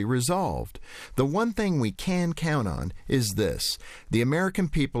fully resolved. The one thing we can count on is this: the American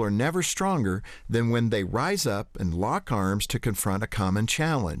people are never stronger than when they rise up and lock arms to confront a common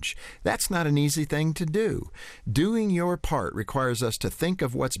challenge. That's not an easy thing to do. Doing your part requires us to think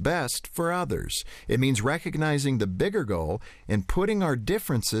of what's best for others. It means recognizing the bigger goal and putting our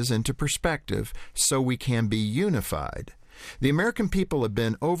differences into perspective so we can be unified. The American people have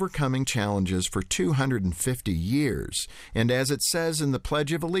been overcoming challenges for 250 years, and as it says in the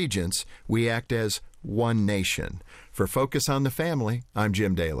Pledge of Allegiance, we act as one nation. For Focus on the Family, I'm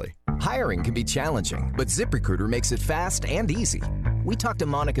Jim Daly. Hiring can be challenging, but ZipRecruiter makes it fast and easy. We talked to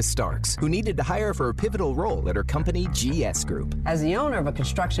Monica Starks, who needed to hire for a pivotal role at her company, GS Group. As the owner of a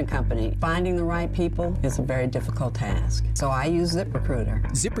construction company, finding the right people is a very difficult task. So I use ZipRecruiter.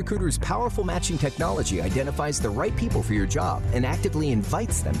 ZipRecruiter's powerful matching technology identifies the right people for your job and actively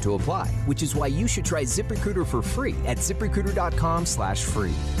invites them to apply, which is why you should try ZipRecruiter for free at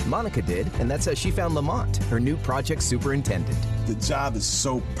ZipRecruiter.com/free. Monica did, and that's how she found Lamont, her new project superintendent. The job is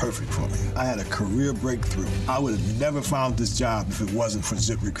so perfect for me. I had a career breakthrough. I would have never found this job if it wasn't for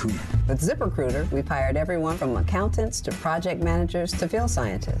ZipRecruiter. With ZipRecruiter, we've hired everyone from accountants to project managers to field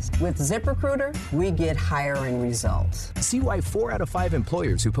scientists. With ZipRecruiter, we get hiring results. See why 4 out of 5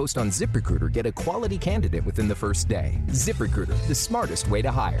 employers who post on ZipRecruiter get a quality candidate within the first day. ZipRecruiter, the smartest way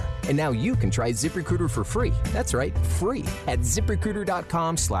to hire. And now you can try ZipRecruiter for free. That's right, free at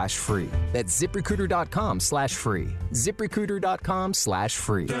ZipRecruiter.com/free. That's ZipRecruiter.com/free.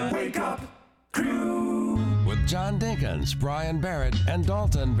 ZipRecruiter.com/free. The Wake Up Crew with John Dinkins, Brian Barrett, and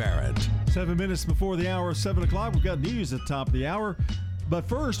Dalton Barrett. 7 minutes before the hour of 7 o'clock. We've got news at the top of the hour. But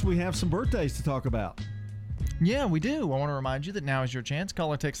first, we have some birthdays to talk about. Yeah, we do. I want to remind you that now is your chance.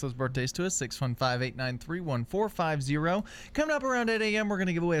 Call or text those birthdays to us, 615-893-1450. Coming up around 8 a.m., we're going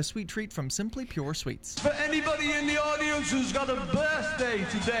to give away a sweet treat from Simply Pure Sweets. For anybody in the audience who's got a birthday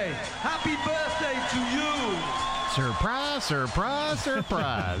today, happy birthday to you. Surprise, surprise,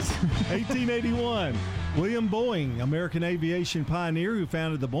 surprise. 1881, William Boeing, American aviation pioneer who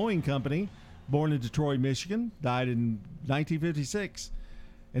founded the Boeing Company, born in Detroit, Michigan, died in 1956.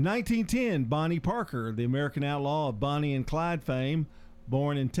 In 1910, Bonnie Parker, the American outlaw of Bonnie and Clyde fame,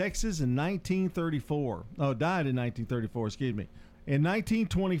 born in Texas in 1934. Oh, died in 1934, excuse me. In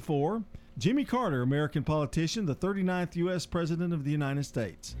 1924, Jimmy Carter, American politician, the 39th U.S. President of the United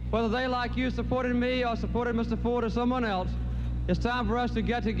States. Whether they, like you, supported me or supported Mr. Ford or someone else, it's time for us to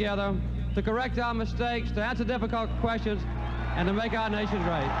get together, to correct our mistakes, to answer difficult questions, and to make our nation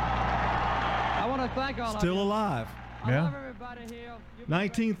great. I want to thank all of you. Still alive. Yeah. I love everybody here.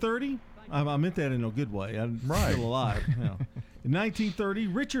 1930? I meant that in a good way. I'm still alive. Yeah. In 1930,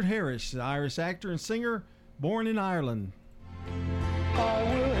 Richard Harris, the Irish actor and singer, born in Ireland. I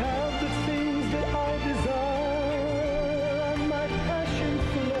will have the things that I desire, and my passion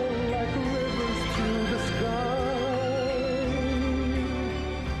flow like rivers through the sky.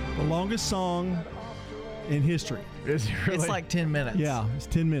 The longest song in history. Is it really? It's like 10 minutes. Yeah, it's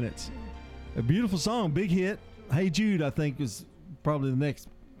 10 minutes. A beautiful song, big hit. Hey Jude, I think, is probably the next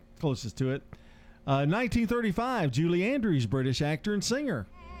closest to it. 1935, Julie Andrews, British actor and singer.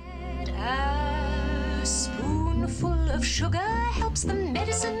 A spoonful of sugar helps the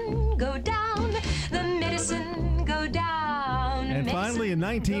medicine go down. The medicine go down. And finally, in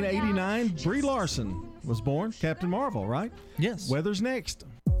 1989, Brie Larson was born. Captain Marvel, right? Yes. Weather's next.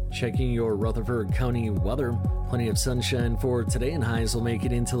 Checking your Rutherford County weather. Plenty of sunshine for today, and highs will make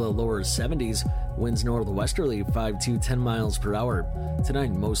it into the lower 70s. Winds northwesterly 5 to 10 miles per hour.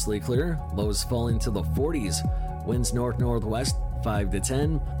 Tonight, mostly clear. Lows fall into the 40s. Winds north-northwest 5 to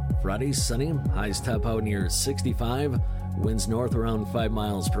 10. Friday, sunny. Highs top out near 65. Winds north around 5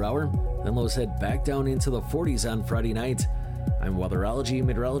 miles per hour. Then lows head back down into the 40s on Friday night. I'm weatherology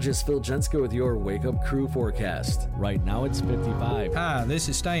meteorologist Phil Jenska with your Wake Up Crew forecast. Right now it's 55. Hi, this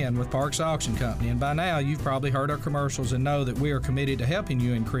is Stan with Parks Auction Company, and by now you've probably heard our commercials and know that we are committed to helping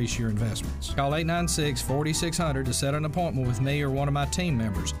you increase your investments. Call 896-4600 to set an appointment with me or one of my team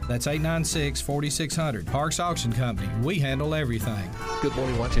members. That's 896-4600. Parks Auction Company. We handle everything. Good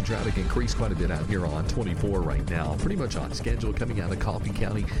morning. Watching traffic increase quite a bit out here on 24 right now. Pretty much on schedule coming out of Coffee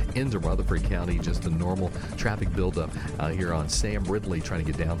County into Rutherford County. Just a normal traffic buildup here on Sam Ridley trying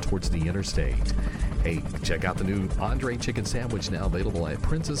to get down towards the interstate. Hey, check out the new Andre Chicken Sandwich now available at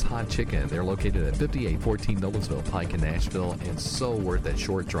Prince's Hot Chicken. They're located at 5814 Noblesville Pike in Nashville, and so worth that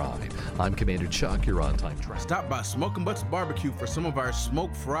short drive. I'm Commander Chuck, your on-time track. Stop by Smokin' Butts Barbecue for some of our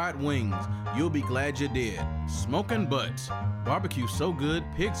smoked fried wings. You'll be glad you did. Smokin' Butts. Barbecue so good,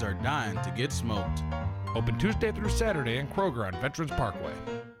 pigs are dying to get smoked. Open Tuesday through Saturday in Kroger on Veterans Parkway.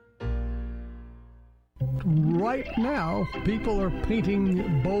 Right now, people are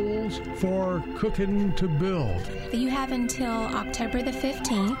painting bowls for Cookin' to Build. You have until October the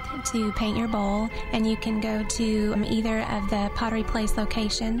 15th to paint your bowl, and you can go to either of the Pottery Place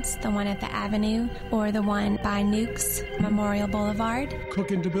locations, the one at the Avenue or the one by Nukes Memorial Boulevard.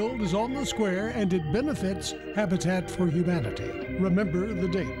 Cookin' to Build is on the square, and it benefits Habitat for Humanity. Remember the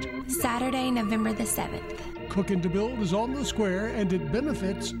date. Saturday, November the 7th. Cookin' to Build is on the square, and it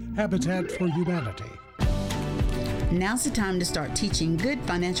benefits Habitat for Humanity. Now's the time to start teaching good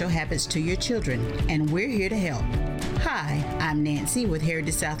financial habits to your children, and we're here to help. Hi, I'm Nancy with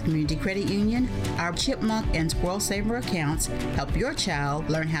Heritage South Community Credit Union. Our Chipmunk and Squirrel Saver accounts help your child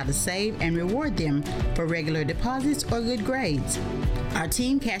learn how to save and reward them for regular deposits or good grades. Our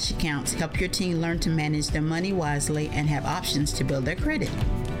Teen Cash accounts help your teen learn to manage their money wisely and have options to build their credit.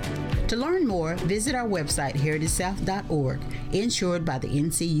 To learn more, visit our website, heritagesouth.org, insured by the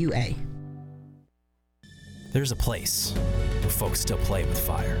NCUA. There's a place where folks still play with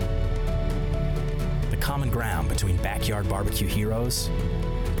fire. The common ground between backyard barbecue heroes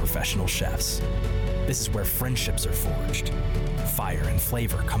and professional chefs. This is where friendships are forged, fire and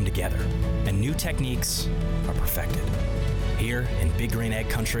flavor come together, and new techniques are perfected. Here in Big Green Egg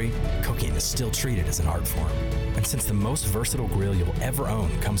Country, cooking is still treated as an art form. And since the most versatile grill you'll ever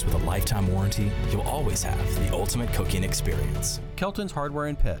own comes with a lifetime warranty, you'll always have the ultimate cooking experience. Kelton's Hardware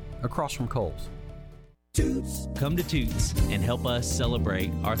and Pet, across from Kohl's. Toots. Come to Toots and help us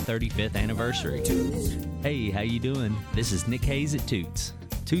celebrate our 35th anniversary. Toots. Hey, how you doing? This is Nick Hayes at Toots.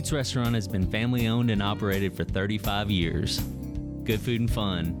 Toots Restaurant has been family owned and operated for 35 years. Good food and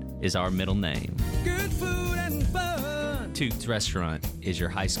fun is our middle name. Good food and fun. Toots Restaurant is your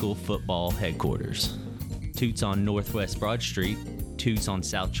high school football headquarters. Toots on Northwest Broad Street, Toots on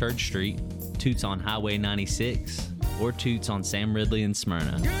South Church Street, Toots on Highway 96, or Toots on Sam Ridley and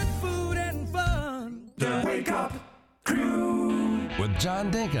Smyrna. Good food and fun. The Wake Up Crew with John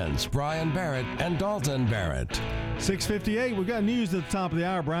Dinkins, Brian Barrett, and Dalton Barrett. 6:58. We've got news at the top of the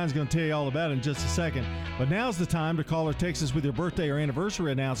hour. Brian's going to tell you all about it in just a second. But now's the time to call or text us with your birthday or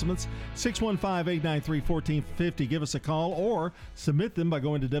anniversary announcements. 615-893-1450. Give us a call or submit them by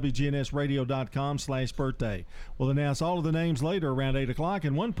going to WGNSradio.com/birthday. We'll announce all of the names later around 8 o'clock,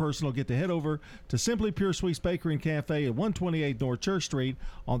 and one person will get to head over to Simply Pure Sweets Bakery and Cafe at 128 North Church Street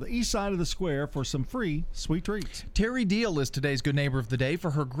on the east side of the square for some free sweet treats. Terry Deal is today's Good Neighbor of the Day for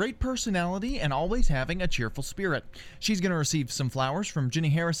her great personality and always having a cheerful spirit. She's going to receive some flowers from Jenny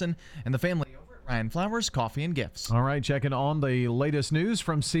Harrison and the family over at Ryan Flowers Coffee and Gifts. All right, checking on the latest news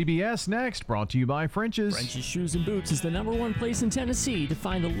from CBS next, brought to you by French's. French's Shoes and Boots is the #1 place in Tennessee to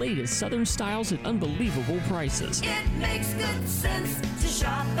find the latest Southern styles at unbelievable prices. It makes good sense to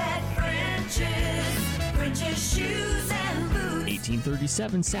shop at French's. French's Shoes and Boots.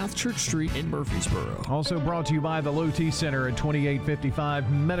 1837 South Church Street in Murfreesboro. Also brought to you by the Lou T Center at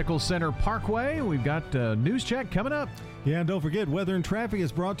 2855 Medical Center Parkway. We've got a news check coming up. Yeah, and don't forget, Weather and Traffic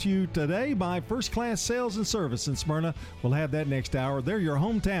is brought to you today by First Class Sales and Service in Smyrna. We'll have that next hour. They're your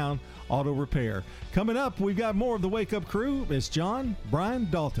hometown auto repair. Coming up, we've got more of the Wake Up Crew. It's John, Brian,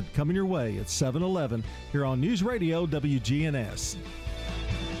 Dalton coming your way at 7-11 here on News Radio WGNS.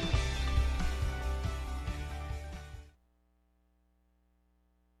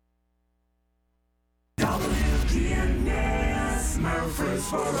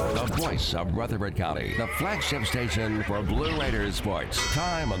 The voice of Rutherford County, the flagship station for Blue Raiders sports.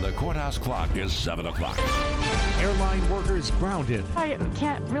 Time on the courthouse clock is 7 o'clock. Airline workers grounded. I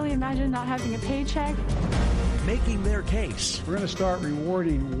can't really imagine not having a paycheck. Making their case. We're going to start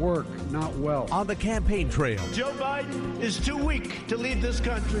rewarding work, not wealth. On the campaign trail. Joe Biden is too weak to lead this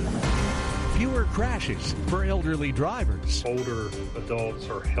country. Fewer crashes for elderly drivers. Older adults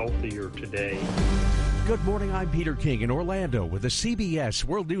are healthier today. Good morning, I'm Peter King in Orlando with the CBS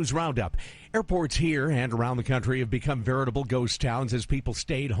World News Roundup. Airports here and around the country have become veritable ghost towns as people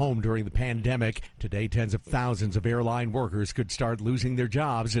stayed home during the pandemic. Today, tens of thousands of airline workers could start losing their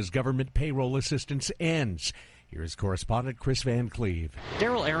jobs as government payroll assistance ends. Here's correspondent Chris Van Cleve.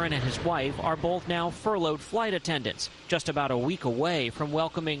 Daryl Aaron and his wife are both now furloughed flight attendants, just about a week away from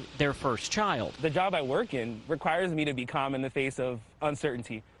welcoming their first child. The job I work in requires me to be calm in the face of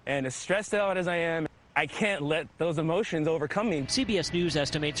uncertainty. And as stressed out as I am, I can't let those emotions overcome me. CBS News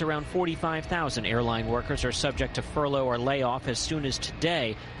estimates around 45,000 airline workers are subject to furlough or layoff as soon as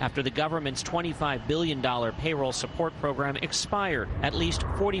today after the government's $25 billion payroll support program expired. At least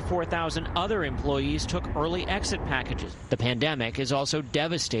 44,000 other employees took early exit packages. The pandemic is also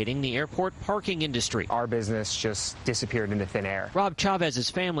devastating the airport parking industry. Our business just disappeared into thin air. Rob Chavez's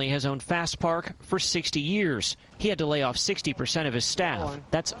family has owned Fast Park for 60 years. He had to lay off 60% of his staff.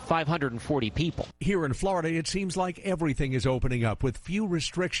 That's 540 people. Here in Florida, it seems like everything is opening up with few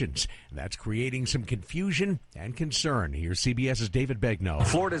restrictions. That's creating some confusion and concern. Here's CBS's David Begnaud.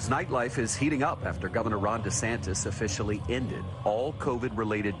 Florida's nightlife is heating up after Governor Ron DeSantis officially ended all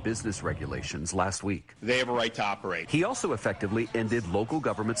COVID-related business regulations last week. They have a right to operate. He also effectively ended local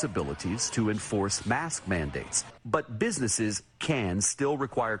government's abilities to enforce mask mandates. But businesses can still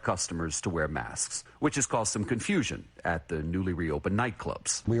require customers to wear masks, which has caused some confusion at the newly reopened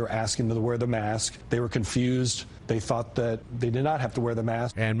nightclubs. We were asking them to wear the mask. They were confused. They thought that they did not have to wear the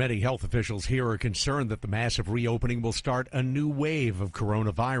mask. And many health officials here are concerned that the massive reopening will start a new wave of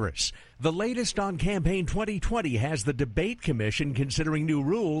coronavirus. The latest on Campaign 2020 has the Debate Commission considering new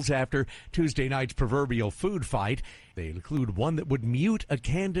rules after Tuesday night's proverbial food fight. They include one that would mute a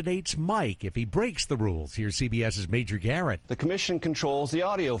candidate's mic if he breaks the rules. Here's CBS's Major Garrett. The commission controls the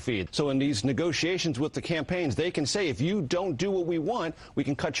audio feed. So in these negotiations with the campaigns, they can say, if you don't do what we want, we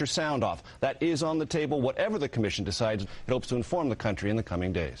can cut your sound off. That is on the table. Whatever the commission decides, it hopes to inform the country in the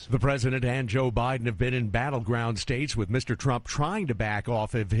coming days. The president and Joe Biden have been in battleground states, with Mr. Trump trying to back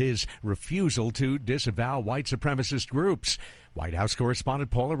off of his refusal to disavow white supremacist groups. White House correspondent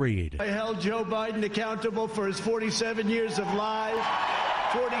Paula Reed. I held Joe Biden accountable for his 47 years of lies,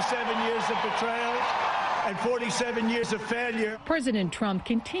 47 years of betrayal, and 47 years of failure. President Trump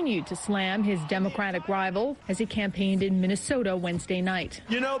continued to slam his Democratic rival as he campaigned in Minnesota Wednesday night.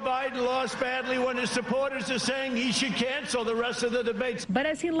 You know, Biden lost badly when his supporters are saying he should cancel the rest of the debates. But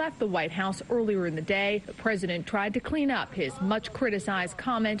as he left the White House earlier in the day, the president tried to clean up his much criticized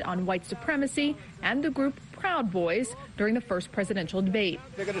comment on white supremacy and the group Proud Boys during the first presidential debate.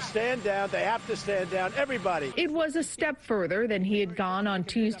 They're going to stand down. They have to stand down. Everybody. It was a step further than he had gone on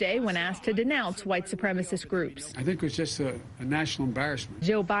Tuesday when asked to denounce white supremacist groups. I think it was just a national embarrassment.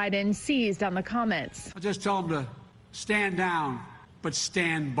 Joe Biden seized on the comments. I'll just tell them to stand down, but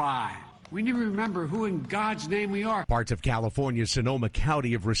stand by. We need to remember who in God's name we are. Parts of California's Sonoma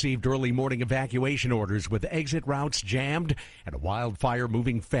County have received early morning evacuation orders with exit routes jammed and a wildfire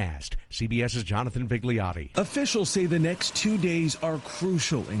moving fast. CBS's Jonathan Vigliotti. Officials say the next 2 days are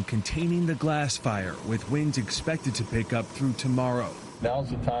crucial in containing the glass fire, with winds expected to pick up through tomorrow.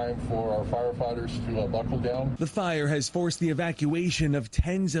 Now's the time for our firefighters to buckle down. The fire has forced the evacuation of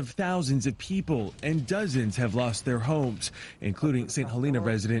tens of thousands of people, and dozens have lost their homes, including St. Helena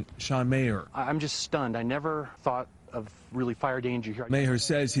resident Sean Mayer. I'm just stunned. I never thought of really fire danger here. Mayer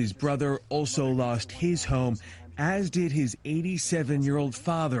says his brother also lost his home, as did his 87-year-old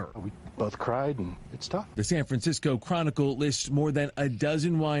father. We both cried, and it's tough. The San Francisco Chronicle lists more than a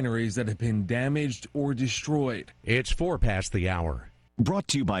dozen wineries that have been damaged or destroyed. It's 4 past the hour. Brought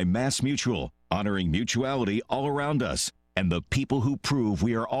to you by Mass Mutual, honoring mutuality all around us and the people who prove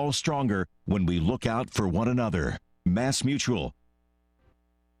we are all stronger when we look out for one another. Mass Mutual.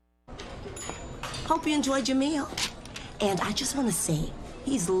 Hope you enjoyed your meal. And I just want to say,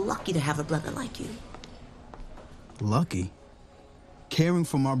 he's lucky to have a brother like you. Lucky? Caring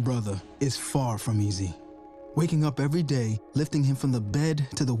for my brother is far from easy. Waking up every day, lifting him from the bed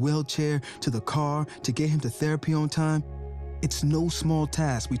to the wheelchair to the car to get him to therapy on time, it's no small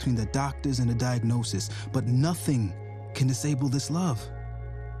task between the doctors and the diagnosis, but nothing can disable this love.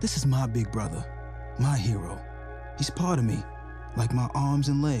 This is my big brother, my hero. He's part of me, like my arms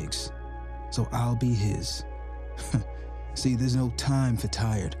and legs, so I'll be his. See, there's no time for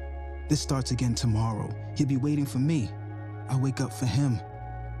tired. This starts again tomorrow. He'll be waiting for me. I wake up for him.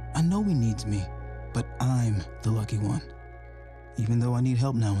 I know he needs me, but I'm the lucky one, even though I need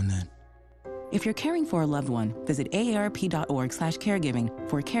help now and then. If you're caring for a loved one, visit aarp.org/caregiving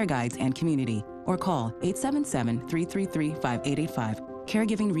for care guides and community, or call 877-333-5885.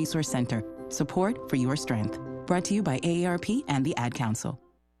 Caregiving Resource Center. Support for your strength. Brought to you by AARP and the Ad Council.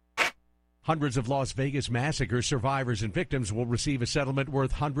 Hundreds of Las Vegas massacre survivors and victims will receive a settlement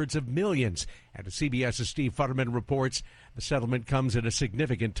worth hundreds of millions. And as CBS's Steve Futterman reports, the settlement comes at a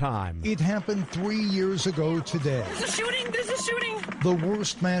significant time. It happened 3 years ago today. There's a shooting! There's a shooting! The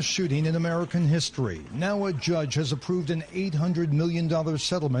worst mass shooting in American history. Now a judge has approved an $800 million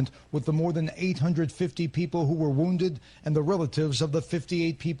settlement with the more than 850 people who were wounded and the relatives of the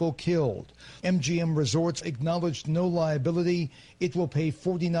 58 people killed. MGM Resorts acknowledged no liability. It will pay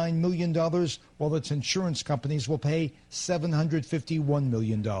 $49 million, while its insurance companies will pay $751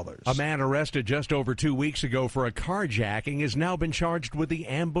 million. A man arrested just over 2 weeks ago for a carjacking has now been charged with the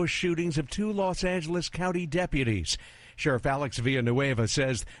ambush shootings of 2 Los Angeles County deputies. Sheriff Alex Villanueva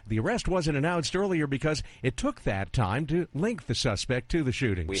says the arrest wasn't announced earlier because it took that time to link the suspect to the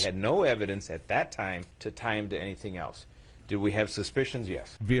shootings. We had no evidence at that time to tie him to anything else. Did we have suspicions?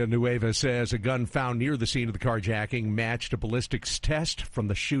 Yes. Villanueva says a gun found near the scene of the carjacking matched a ballistics test from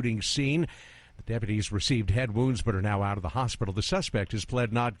the shooting scene. The deputies received head wounds but are now out of the hospital. The suspect has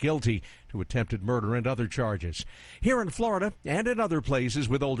pled not guilty to attempted murder and other charges. Here in Florida and in other places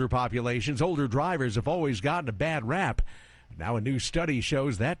with older populations, older drivers have always gotten a bad rap. Now a new study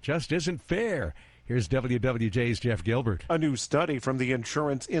shows that just isn't fair. Here's WWJ's Jeff Gilbert. A new study from the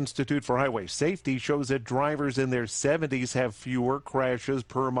Insurance Institute for Highway Safety shows that drivers in their 70s have fewer crashes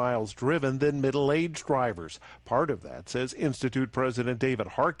per miles driven than middle-aged drivers. Part of that, says Institute President David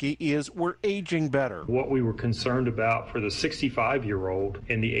Harkey, is we're aging better. What we were concerned about for the 65-year-old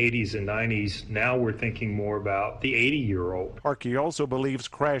in the 80s and 90s, now we're thinking more about the 80-year-old. Harkey also believes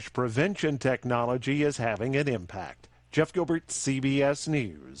crash prevention technology is having an impact. Jeff Gilbert, CBS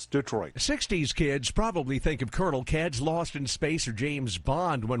News, Detroit. 60s kids probably think of Colonel Ked's Lost in Space or James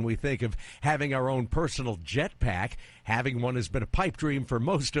Bond when we think of having our own personal jetpack. Having one has been a pipe dream for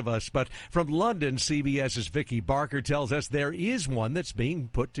most of us, but from London, CBS's Vicky Barker tells us there is one that's being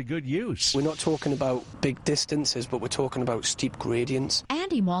put to good use. We're not talking about big distances, but we're talking about steep gradients.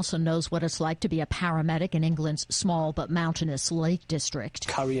 Andy Mawson knows what it's like to be a paramedic in England's small but mountainous Lake District.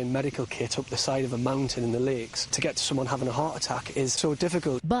 Carrying medical kit up the side of a mountain in the lakes to get to someone having a heart attack is so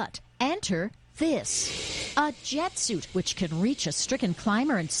difficult. But enter this, a jet suit which can reach a stricken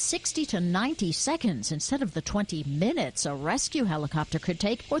climber in 60 to 90 seconds instead of the 20 minutes a rescue helicopter could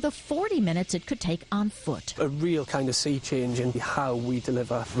take or the 40 minutes it could take on foot. A real kind of sea change in how we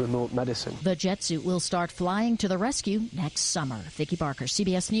deliver remote medicine. The jet suit will start flying to the rescue next summer. Vicky Barker,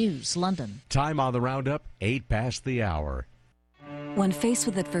 CBS News, London. Time on the roundup, 8 past the hour. When faced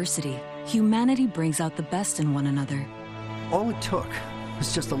with adversity, humanity brings out the best in one another. All it took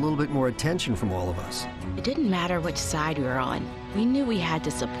was just a little bit more attention from all of us. It didn't matter which side we were on. We knew we had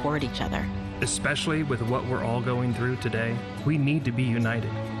to support each other. Especially with what we're all going through today, we need to be united.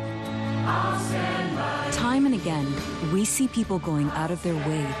 Time and again, we see people going out of their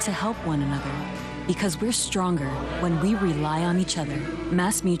way to help one another. Because we're stronger when we rely on each other.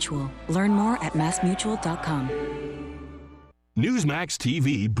 Mass Mutual. Learn more at massmutual.com. Newsmax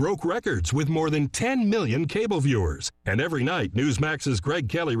TV broke records with more than 10 million cable viewers. And every night, Newsmax's Greg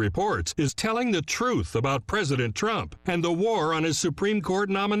Kelly Reports is telling the truth about President Trump and the war on his Supreme Court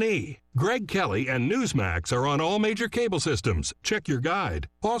nominee. Greg Kelly and Newsmax are on all major cable systems. Check your guide.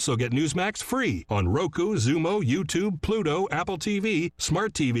 Also get Newsmax free on Roku, Xumo, YouTube, Pluto, Apple TV,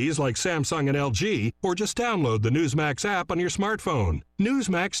 smart TVs like Samsung and LG, or just download the Newsmax app on your smartphone.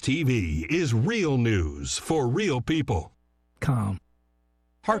 Newsmax TV is real news for real people.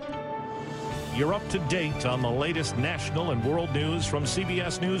 You're up to date on the latest national and world news from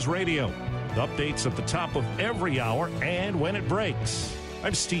CBS News Radio. Updates at the top of every hour and when it breaks.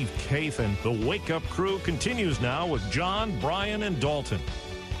 I'm Steve Kathan. The Wake Up Crew continues now with John, Brian, and Dalton.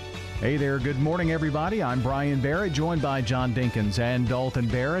 Hey there, good morning, everybody. I'm Brian Barrett, joined by John Dinkins and Dalton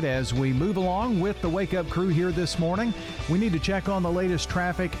Barrett. As we move along with the Wake Up Crew here this morning, we need to check on the latest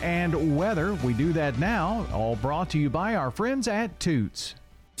traffic and weather. We do that now, all brought to you by our friends at Toots.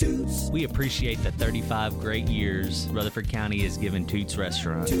 We appreciate the 35 great years Rutherford County has given Toots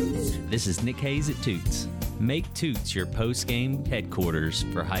Restaurant. This is Nick Hayes at Toots. Make Toots your post-game headquarters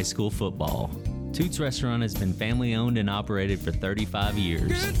for high school football. Toots Restaurant has been family-owned and operated for 35 years.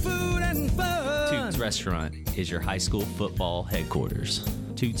 Good food and fun. Toots Restaurant is your high school football headquarters.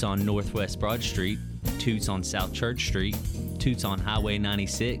 Toots on Northwest Broad Street, Toots on South Church Street, Toots on Highway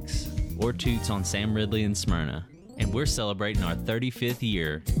 96, or Toots on Sam Ridley and Smyrna. And we're celebrating our 35th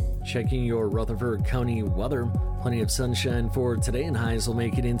year. Checking your Rutherford County weather. Plenty of sunshine for today, and highs will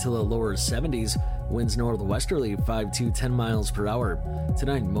make it into the lower 70s. Winds northwesterly 5 to 10 miles per hour.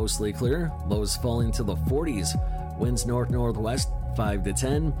 Tonight, mostly clear. Lows fall into the 40s. Winds north-northwest 5 to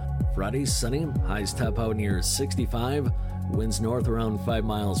 10. Friday, sunny. Highs top out near 65. Winds north around 5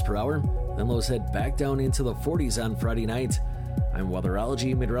 miles per hour. Then lows head back down into the 40s on Friday night. I'm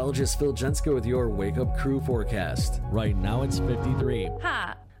weatherology meteorologist Phil Jenska with your Wake Up Crew forecast. Right now, it's 53.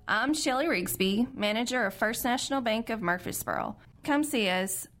 Hi. I'm Shelley Rigsby, manager of First National Bank of Murfreesboro. Come see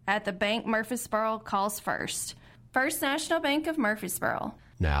us at the Bank Murfreesboro Calls First. First National Bank of Murfreesboro.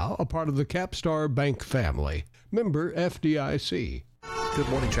 Now a part of the Capstar Bank family. Member FDIC. Good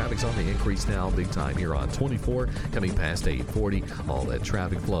morning. Traffic's on the increase now, big time here on 24, coming past 840. All that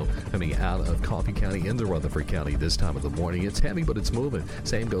traffic flow coming out of Coffee County into Rutherford County this time of the morning. It's heavy, but it's moving.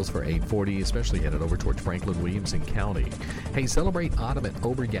 Same goes for 840, especially headed over towards Franklin Williamson County. Hey, celebrate autumn at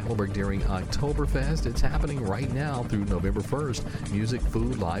Ober-Gatlinburg during Oktoberfest. It's happening right now through November 1st. Music,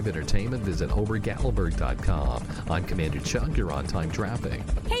 food, live entertainment. Visit obergatlinburg.com. I'm Commander Chuck. You're on time traffic.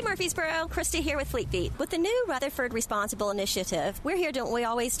 Hey, Murfreesboro. Krista here with Fleet Feet. With the new Rutherford Responsible Initiative, we're here doing what we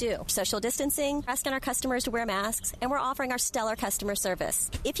always do. Social distancing, asking our customers to wear masks, and we're offering our stellar customer service.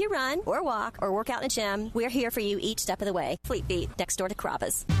 If you run or walk or work out in a gym, we're here for you each step of the way. Fleet Feet, next door to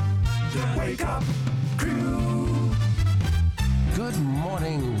Carrabba's. The Wake Up Crew. Good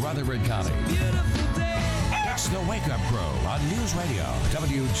morning, Rutherford County. It's the Wake Up Crew on News Radio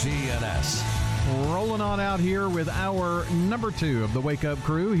WGNS. Rolling on out here with our number 2 of the Wake Up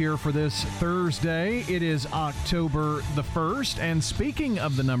Crew here for this Thursday. It is October the 1st. And speaking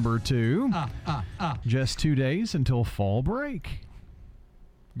of the number 2, just 2 days until fall break.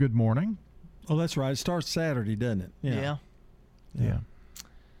 Good morning. Oh, that's right. It starts Saturday, doesn't it? Yeah.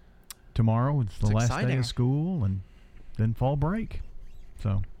 Tomorrow it's the last day of school and then fall break.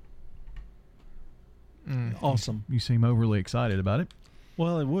 So. Awesome. You seem overly excited about it.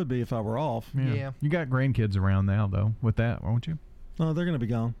 Well, it would be if I were off. Yeah. You got grandkids around now, though, with that, won't you? No, they're going to be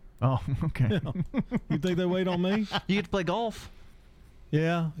gone. Oh, okay. Yeah. You think they wait on me? You get to play golf.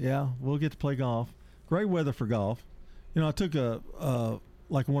 Yeah. We'll get to play golf. Great weather for golf. You know, I took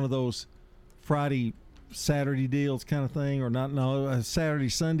like one of those Friday, Saturday deals kind of thing, or a Saturday,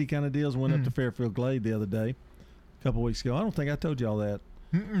 Sunday kind of deals. Went up to Fairfield Glade the other day, a couple weeks ago. I don't think I told you all that.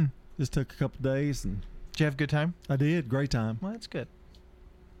 Just took a couple days. And did you have a good time? I did. Great time. Well, that's good.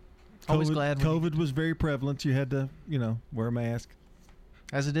 Always glad. COVID was very prevalent. You had to, wear a mask.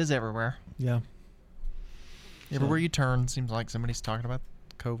 As it is everywhere. Yeah. Everywhere you turn, seems like somebody's talking about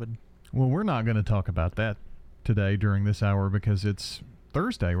COVID. Well, we're not going to talk about that today during this hour because it's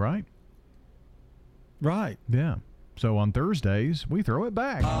Thursday, right? Right. Yeah. So on Thursdays, we throw it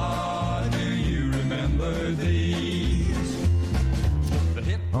back. Do you remember these?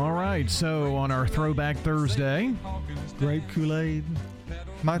 All right. So on our Throwback Thursday, grape Kool-Aid.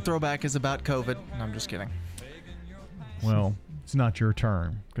 My throwback is about COVID. No, I'm just kidding. Well, it's not your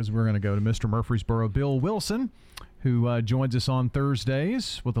turn because we're going to go to Mr. Murfreesboro, Bill Wilson, who joins us on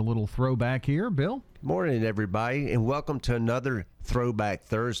Thursdays with a little throwback here. Bill? Morning, everybody, and welcome to another Throwback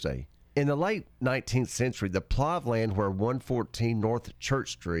Thursday. In the late 19th century, the plot of land where 114 North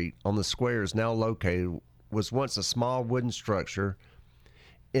Church Street on the square is now located was once a small wooden structure.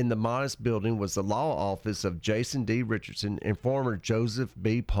 In the modest building was the law office of Jason D. Richardson and former Joseph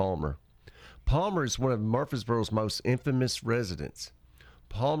B. Palmer. Palmer is one of Murfreesboro's most infamous residents.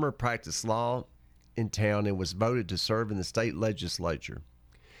 Palmer practiced law in town and was voted to serve in the state legislature.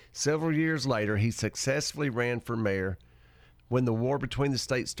 Several years later, he successfully ran for mayor. When the war between the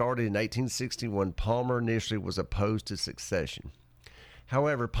states started in 1861, Palmer initially was opposed to secession.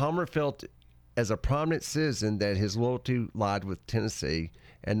 However, Palmer felt as a prominent citizen that his loyalty lied with Tennessee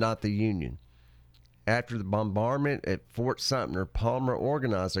and not the Union. After the bombardment at Fort Sumter, Palmer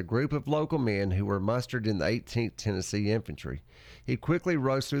organized a group of local men who were mustered in the 18th Tennessee Infantry. He quickly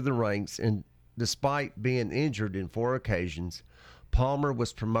rose through the ranks, and despite being injured in 4 occasions, Palmer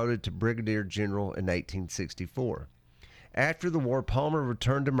was promoted to brigadier general in 1864. After the war, Palmer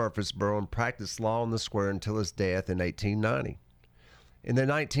returned to Murfreesboro and practiced law on the square until his death in 1890. In the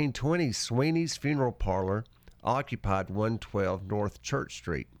 1920s, Sweeney's Funeral Parlor occupied 112 North Church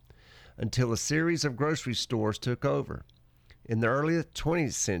Street until a series of grocery stores took over. In the early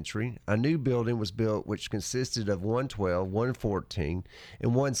 20th century, a new building was built which consisted of 112, 114,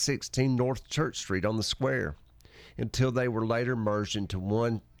 and 116 North Church Street on the square, until they were later merged into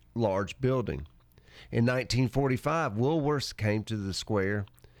one large building. In 1945, Woolworths came to the square,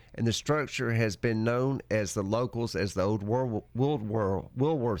 and the structure has been known as the locals as the old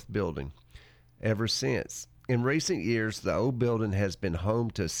Woolworth building ever since. In recent years, the old building has been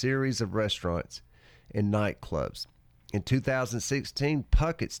home to a series of restaurants and nightclubs. In 2016,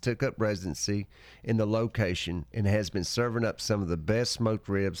 Puckett's took up residency in the location and has been serving up some of the best smoked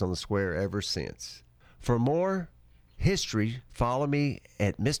ribs on the square ever since. For more history, follow me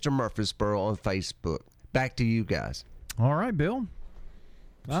at Mr. Murfreesboro on Facebook. Back to you guys. All right, Bill.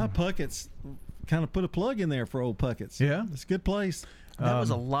 Puckett's kind of put a plug in there for old Puckett's. Yeah. It's a good place. That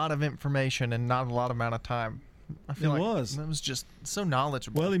was a lot of information and not a lot amount of time. I feel It like was. It was just so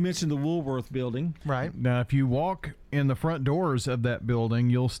knowledgeable. Well, he mentioned the Woolworth building. Right. Now, if you walk in the front doors of that building,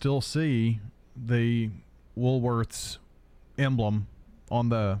 you'll still see the Woolworths emblem on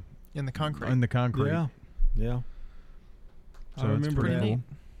the in the concrete. Yeah. So I remember it's pretty that. neat.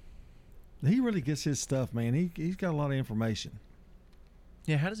 He really gets his stuff, man. He's got a lot of information.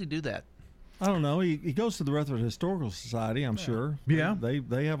 Yeah, how does he do that? I don't know. He goes to the Rutherford Historical Society, I'm sure. Yeah.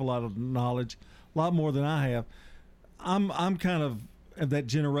 They have a lot of knowledge, a lot more than I have. I'm kind of that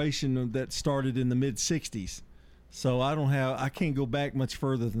generation that started in the mid 60s. So I can't go back much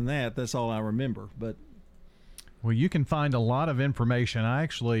further than that. That's all I remember. But Well, you can find a lot of information. I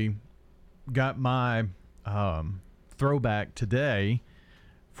actually got my throwback today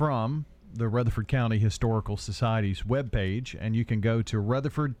from the Rutherford County Historical Society's webpage, and you can go to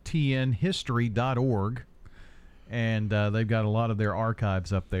rutherfordtnhistory.org, and they've got a lot of their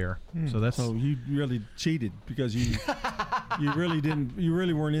archives up there. So you really cheated because you you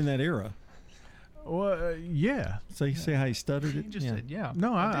really weren't in that era. Well, yeah. So you see how he stuttered it? He just said, yeah.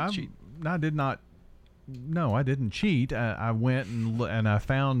 No, I did not. No, I didn't cheat. I went and I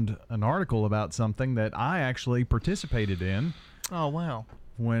found an article about something that I actually participated in. Oh, wow.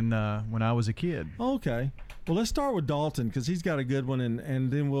 When I was a kid. Okay. Well, let's start with Dalton because he's got a good one,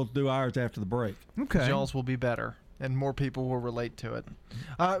 and then we'll do ours after the break. Okay. Y'all's will be better, and more people will relate to it.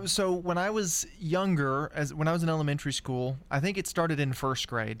 So when I was younger, when I was in elementary school, I think it started in first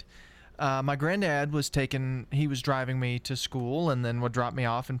grade. My granddad was driving me to school and then would drop me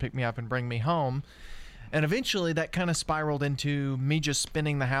off and pick me up and bring me home. And eventually that kind of spiraled into me just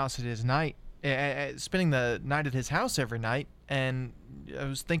spending the night at his house every night. And I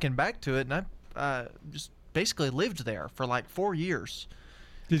was thinking back to it, and I just basically lived there for like 4 years.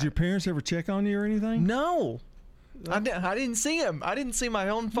 Did your parents ever check on you or anything? No. I didn't see him. I didn't see my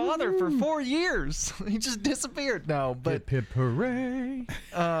own father for 4 years. He just disappeared. No, but hip hip hooray!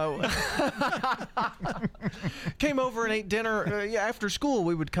 Came over and ate dinner. After school,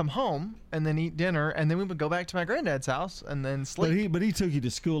 we would come home and then eat dinner, and then we would go back to my granddad's house and then sleep. But he took you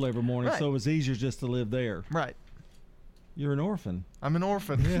to school every morning, Right. so it was easier just to live there. Right. You're an orphan. I'm an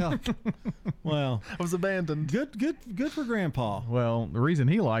orphan. Yeah. Well, I was abandoned. Good for Grandpa. Well, the reason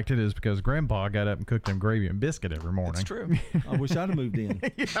he liked it is because Grandpa got up and cooked him gravy and biscuit every morning. That's true. I wish I'd have moved in.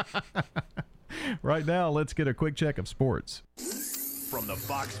 Right now, let's get a quick check of sports. From the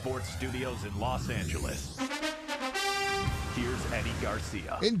Fox Sports Studios in Los Angeles, here's Eddie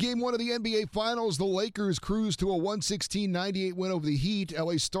Garcia. In Game 1 of the NBA Finals, the Lakers cruised to a 116-98 win over the Heat.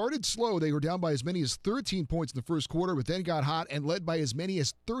 LA started slow. They were down by as many as 13 points in the first quarter, but then got hot and led by as many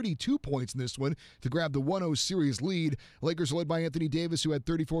as 32 points in this one to grab the 1-0 series lead. Lakers are led by Anthony Davis, who had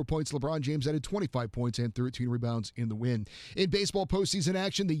 34 points. LeBron James added 25 points and 13 rebounds in the win. In baseball postseason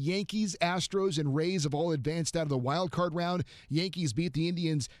action, the Yankees, Astros, and Rays have all advanced out of the wild card round. Yankees beat the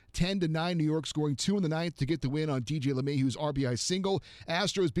Indians 10-9. New York scoring 2 in the ninth to get the win on DJ LeMahieu's RBI single.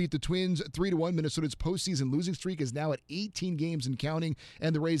 Astros beat the Twins 3-1. Minnesota's postseason losing streak is now at 18 games and counting,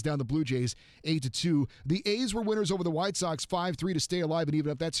 and the Rays down the Blue Jays 8-2. The A's were winners over the White Sox 5-3 to stay alive and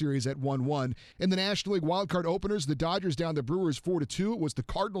even up that series at 1-1. In the National League wildcard openers, the Dodgers down the Brewers 4-2. It was the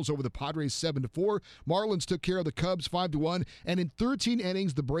Cardinals over the Padres 7-4. Marlins took care of the Cubs 5-1, and in 13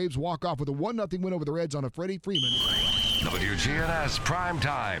 innings, the Braves walk off with a 1-0 win over the Reds on a Freddie Freeman. WGNS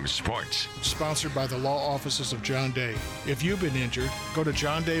Primetime Sports. Sponsored by the law offices of John Day. If you've been injured, go to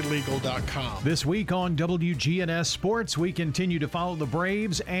johndaylegal.com. This week on WGNS Sports, we continue to follow the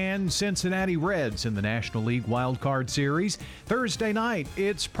Braves and Cincinnati Reds in the National League Wild Card Series. Thursday night,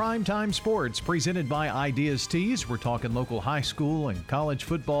 it's Primetime Sports presented by Ideas Tees. We're talking local high school and college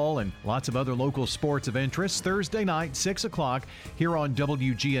football and lots of other local sports of interest. Thursday night, 6 o'clock, here on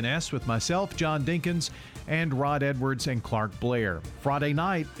WGNS with myself, John Dinkins, and Rod Edwards and Clark Blair. Friday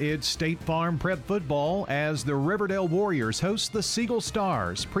night, it's State Farm Prep Football as the Riverdale Warriors host the Siegel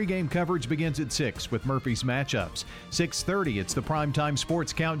Stars. Pre-game coverage begins at 6 with Murphy's matchups. 6:30, it's the Primetime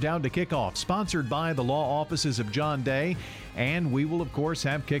Sports Countdown to Kickoff, sponsored by the law offices of John Day. And we will, of course,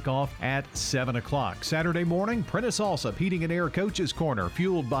 have kickoff at 7 o'clock. Saturday morning, Prentice Alsop Heating and Air Coach's Corner,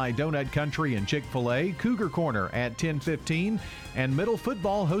 fueled by Donut Country and Chick-fil-A. Cougar Corner at 10:15. And Middle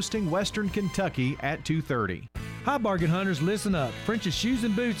Football hosting Western Kentucky at 2:30. Hi, bargain hunters, listen up. French's Shoes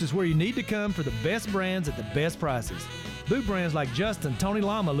and Boots is where you need to come for the best brands at the best prices. Boot brands like Justin, Tony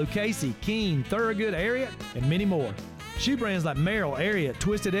Lama, Lucchese, Keen, Thorogood, Ariat, and many more. Shoe brands like Merrill, Ariat,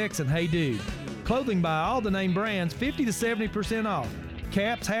 Twisted X, and Hey Dude. Clothing by all the name brands, 50 to 70% off.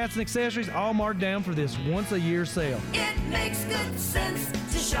 Caps, hats, and accessories all marked down for this once-a-year sale. It makes good sense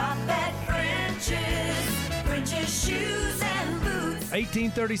to shop at French's. French's Shoes and Boots.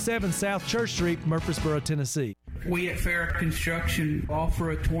 1837 South Church Street, Murfreesboro, Tennessee. We at Farrah Construction offer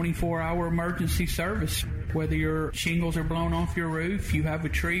a 24-hour emergency service. Whether your shingles are blown off your roof, you have a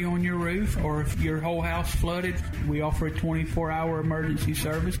tree on your roof, or if your whole house flooded, we offer a 24-hour emergency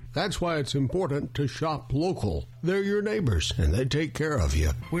service. That's why it's important to shop local. They're your neighbors, and they take care of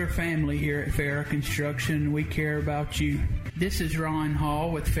you. We're family here at Farrah Construction. We care about you. This is Ron Hall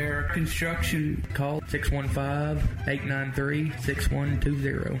with Farrah Construction. Call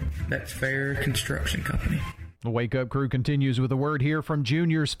 615-893-6120. That's Farrah Construction Company. The Wake Up Crew continues with a word here from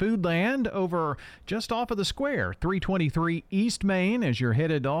Junior's Foodland over just off of the square, 323 East Main. As you're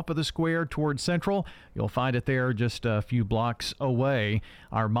headed off of the square towards Central, you'll find it there just a few blocks away.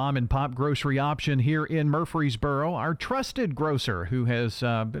 Our mom and pop grocery option here in Murfreesboro, our trusted grocer who has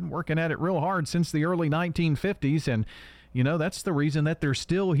been working at it real hard since the early 1950s. And, you know, that's the reason that they're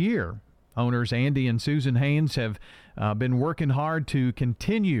still here. Owners Andy and Susan Haynes have been working hard to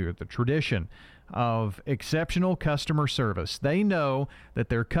continue the tradition of exceptional customer service. They know that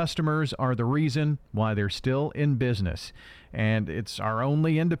their customers are the reason why they're still in business. And it's our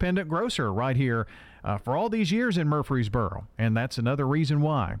only independent grocer right here for all these years in Murfreesboro. And that's another reason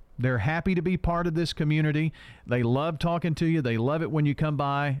why. They're happy to be part of this community. They love talking to you. They love it when you come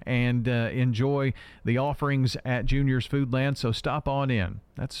by and enjoy the offerings at Junior's Foodland. So stop on in.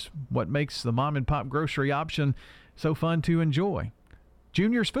 That's what makes the mom and pop grocery option so fun to enjoy.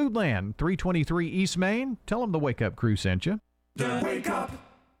 Junior's Foodland, 323 East Main. Tell them the Wake Up Crew sent you. The Wake Up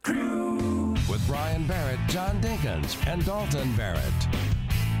Crew. With Brian Barrett, John Dinkins, and Dalton Barrett.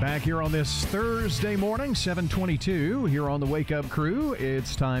 Back here on this Thursday morning, 7:22, here on the Wake Up Crew.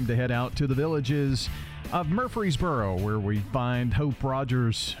 It's time to head out to the villages of Murfreesboro, where we find Hope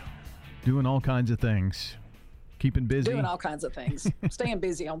Rogers doing all kinds of things. Keeping busy. Doing all kinds of things. Staying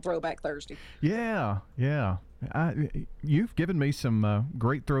busy on Throwback Thursday. Yeah. You've given me some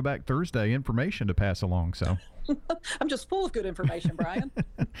great Throwback Thursday information to pass along, so. I'm just full of good information, Brian.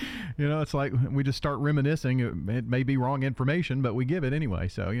 You know, it's like we just start reminiscing. It may be wrong information, but we give it anyway,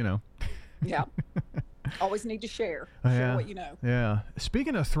 so, you know. Yeah. Always need to share. Share what you know. Yeah.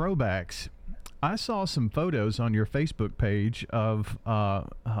 Speaking of throwbacks, I saw some photos on your Facebook page of a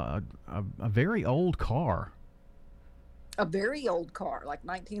very old car. A very old car, like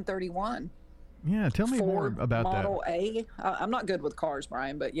 1931. Yeah, tell me Ford more about Model A. I'm not good with cars,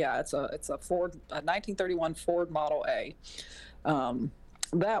 Brian, but yeah, it's a Ford, a 1931 Ford Model A.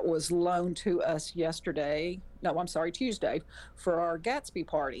 That was loaned to us Tuesday, for our Gatsby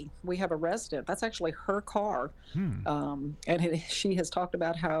party. We have a resident. That's actually her car. She has talked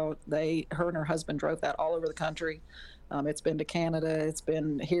about how her and her husband drove that all over the country. It's been to Canada. It's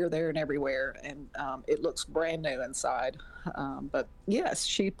been here, there, and everywhere, and it looks brand new inside. But yes,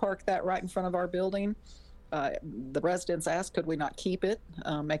 she parked that right in front of our building. The residents asked, could we not keep it,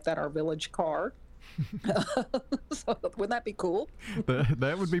 make that our village car? So wouldn't that be cool?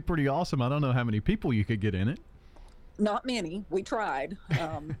 That would be pretty awesome. I don't know how many people you could get in it. Not many. We tried.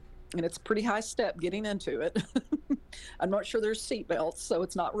 And it's a pretty high step getting into it. I'm not sure there's seat belts, so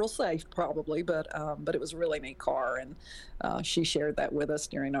it's not real safe probably, but it was a really neat car, and she shared that with us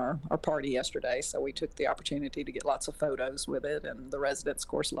during our party yesterday, so we took the opportunity to get lots of photos with it, and the residents, of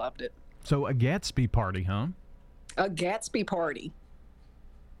course, loved it. So a Gatsby party, huh? A Gatsby party.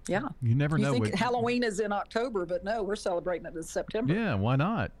 Yeah. You never know. You think Halloween is in October, but no, we're celebrating it in September. Yeah, why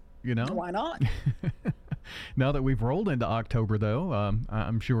not? You know? Why not? Now that we've rolled into October, though,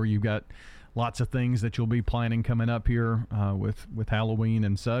 I'm sure you've got lots of things that you'll be planning coming up here with Halloween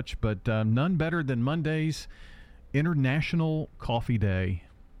and such, but none better than Monday's International Coffee Day.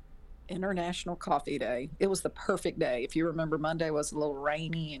 International Coffee Day. It was the perfect day. If you remember, Monday was a little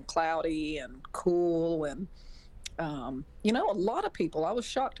rainy and cloudy and cool, and a lot of people, I was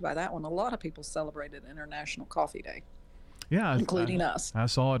shocked by that one, a lot of people celebrated International Coffee Day. Yeah, including us. I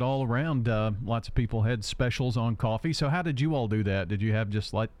saw it all around. Lots of people had specials on coffee. So how did you all do that? Did you have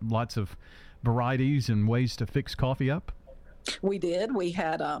just lots of varieties and ways to fix coffee up? We did. We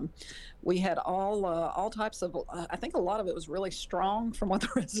had all types of. I think a lot of it was really strong from what the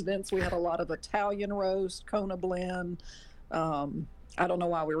residents. We had a lot of Italian roast, Kona blend. I don't know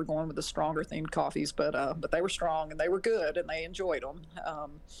why we were going with the stronger themed coffees, but they were strong and they were good and they enjoyed them.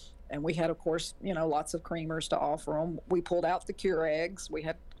 And we had, of course, lots of creamers to offer them. We pulled out the Keurigs. We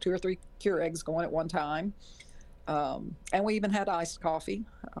had 2 or 3 Keurigs going at one time. And we even had iced coffee,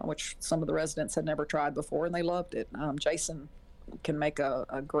 which some of the residents had never tried before, and they loved it. Jason can make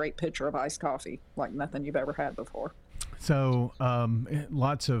a great pitcher of iced coffee, like nothing you've ever had before. So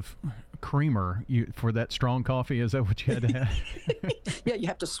lots of creamer for that strong coffee. Is that what you had to have? Yeah, you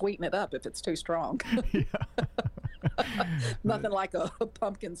have to sweeten it up if it's too strong. Nothing like a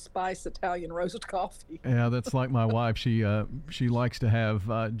pumpkin spice Italian roast coffee. Yeah, that's like my wife. She likes to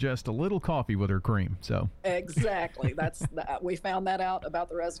have just a little coffee with her cream. So exactly, we found that out about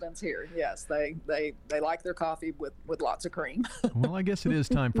the residents here. Yes, they like their coffee with lots of cream. Well, I guess it is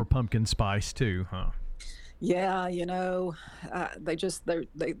time for pumpkin spice too, huh? Yeah, they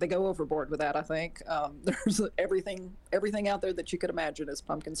go overboard with that. I think there's everything out there that you could imagine is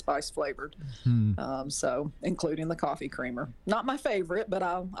pumpkin spice flavored. So including the coffee creamer. Not my favorite, but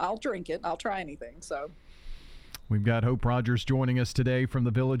I'll drink it. I'll try anything. So. We've got Hope Rogers joining us today from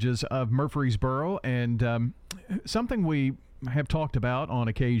the Villages of Murfreesboro, and something we have talked about on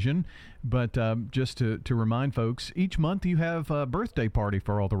occasion, but just to remind folks, each month you have a birthday party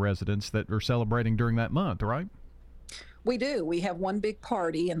for all the residents that are celebrating during that month, right? We do. We have one big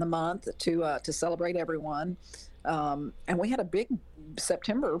party in the month to celebrate everyone, and we had a big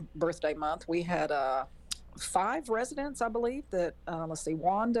September birthday month. We had 5 residents, I believe, that let's see,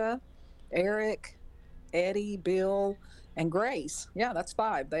 Wanda, Eric, Eddie, Bill, and Grace. Yeah, that's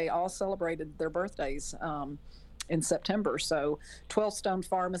 5. They all celebrated their birthdays in September. So 12 Stone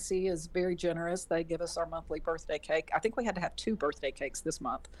Pharmacy is very generous. They give us our monthly birthday cake. I think we had to have 2 birthday cakes this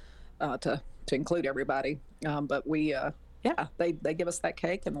month to include everybody. But we, they give us that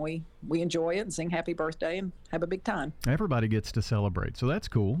cake, and we enjoy it and sing happy birthday and have a big time. Everybody gets to celebrate, so that's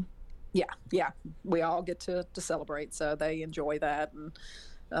cool. Yeah. We all get to celebrate, so they enjoy that.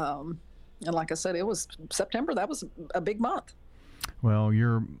 And like I said, it was September. That was a big month. Well,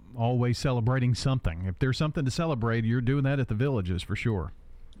 you're always celebrating something. If there's something to celebrate, you're doing that at the Villages for sure.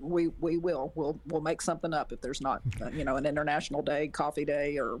 We will. We'll make something up. If there's not, an international day, coffee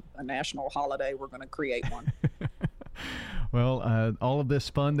day, or a national holiday, we're going to create one. Well, all of this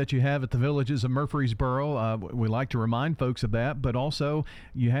fun that you have at the Villages of Murfreesboro, we like to remind folks of that, but also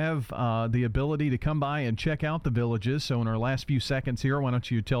you have the ability to come by and check out the Villages. So in our last few seconds here, why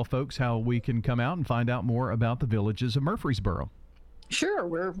don't you tell folks how we can come out and find out more about the Villages of Murfreesboro? Sure.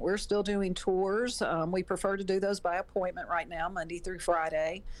 We're still doing tours. We prefer to do those by appointment right now, Monday through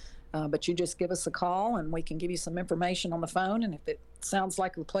Friday. But you just give us a call and we can give you some information on the phone. And if it sounds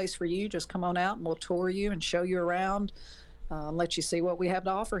like a place for you, just come on out and we'll tour you and show you around, let you see what we have to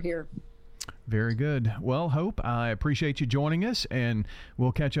offer here. Very good. Well, Hope, I appreciate you joining us, and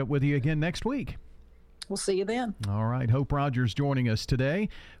we'll catch up with you again next week. We'll see you then. All right. Hope Rogers joining us today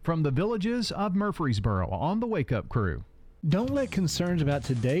from the Villages of Murfreesboro on the Wake Up Crew. Don't let concerns about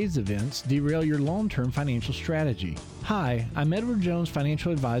today's events derail your long-term financial strategy. Hi, I'm Edward Jones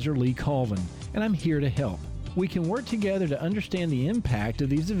financial advisor Lee Colvin, and I'm here to help. We can work together to understand the impact of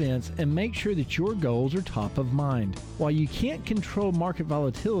these events and make sure that your goals are top of mind. While you can't control market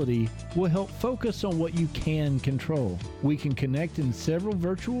volatility, we'll help focus on what you can control. We can connect in several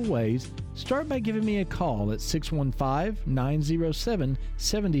virtual ways. Start by giving me a call at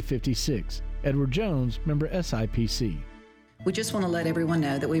 615-907-7056. Edward Jones, member SIPC. We just want to let everyone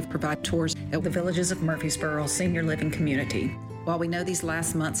know that we've provided tours at the Villages of Murfreesboro Senior Living Community. While we know these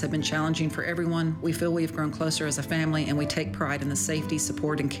last months have been challenging for everyone, we feel we've grown closer as a family, and we take pride in the safety,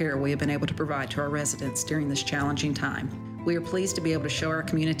 support, and care we have been able to provide to our residents during this challenging time. We are pleased to be able to show our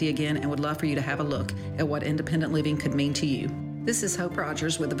community again and would love for you to have a look at what independent living could mean to you. This is Hope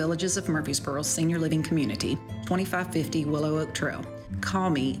Rogers with the Villages of Murfreesboro Senior Living Community, 2550 Willow Oak Trail. Call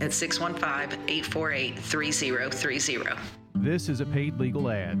me at 615-848-3030. This is a paid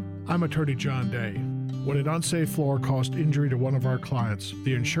legal ad. I'm attorney John Day. When an unsafe floor caused injury to one of our clients,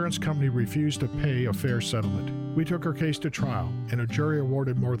 the insurance company refused to pay a fair settlement. We took her case to trial, and a jury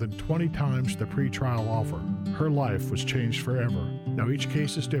awarded more than 20 times the pre-trial offer. Her life was changed forever. Now each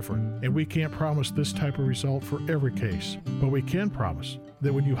case is different, and we can't promise this type of result for every case. But we can promise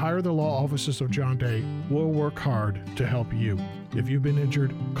that when you hire the law offices of John Day, we'll work hard to help you. If you've been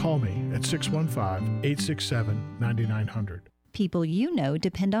injured, call me at 615-867-9900. People you know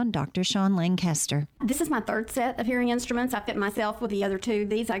depend on Dr. Sean Lancaster. This is my 3rd set of hearing instruments. I fit myself with the other 2.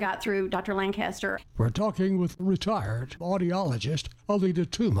 These I got through Dr. Lancaster. We're talking with retired audiologist Alida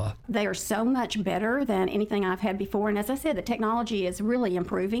Tuma. They are so much better than anything I've had before. And as I said, the technology is really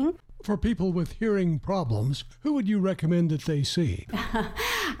improving. For people with hearing problems, who would you recommend that they see?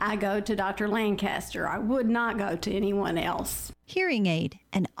 I go to Dr. Lancaster. I would not go to anyone else. Hearing aid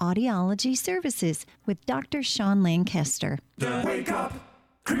and audiology services with Dr. Sean Lancaster. The Wake Up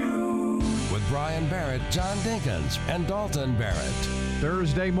Crew. with Brian Barrett, John Dinkins, and Dalton Barrett.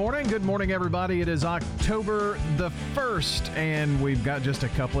 Thursday morning. Good morning, everybody. It is October the 1st, and we've got just a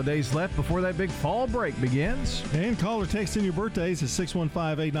couple of days left before that big fall break begins. And call or text in your birthdays at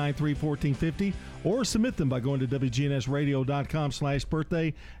 615-893-1450 or submit them by going to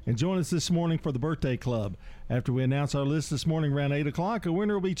WGNSradio.com/birthday and join us this morning for the Birthday Club. After we announce our list this morning around 8 o'clock, a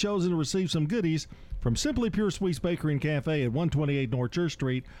winner will be chosen to receive some goodies from Simply Pure Sweets Bakery and Cafe at 128 North Church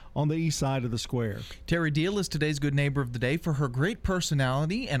Street on the east side of the square. Terry Deal is today's Good Neighbor of the Day for her great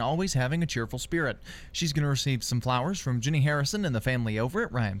personality and always having a cheerful spirit. She's going to receive some flowers from Jenny Harrison and the family over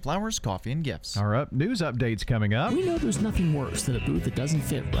at Ryan Flowers Coffee and Gifts. All right, news updates coming up. We know there's nothing worse than a booth that doesn't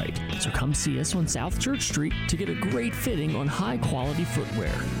fit right, so come see us on South Church Street to get a great fitting on high-quality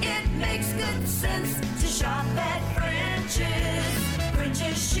footwear. It makes good sense to shop at French's.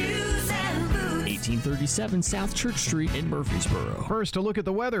 French's Shoes and Boots. 1837 South Church Street in Murfreesboro. First, a look at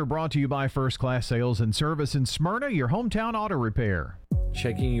the weather brought to you by First Class Sales and Service in Smyrna, your hometown auto repair.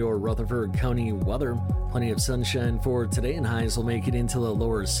 Checking your Rutherford County weather. Plenty of sunshine for today, and highs will make it into the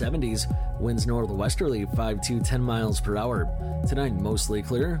lower 70s. Winds northwesterly 5 to 10 miles per hour. Tonight, mostly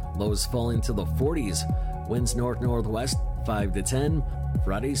clear. Lows fall into the 40s. Winds north-northwest 5 to 10.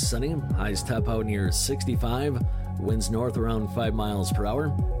 Friday, sunny. Highs top out near 65. Winds north around 5 miles per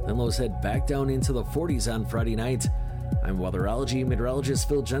hour. Then lows head back down into the 40s on Friday night. I'm weatherology meteorologist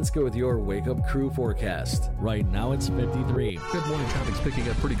Phil Jenska with your Wake Up Crew forecast. Right now it's 53. Good morning. Traffic's picking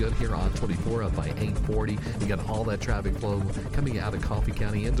up pretty good here on 24 up by 840. You got all that traffic flow coming out of Coffee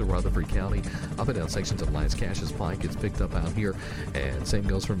County into Rutherford County. Up and down sections of Lance Cassius Pike gets picked up out here. And same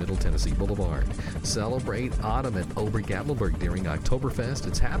goes for Middle Tennessee Boulevard. Celebrate autumn at Ober-Gatlinburg during Oktoberfest.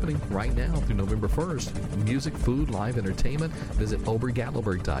 It's happening right now through November 1st. Music, food, live entertainment. Visit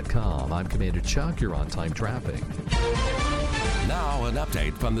Obergatlinburg.com. I'm Commander Chuck. You're on time traffic. Now, an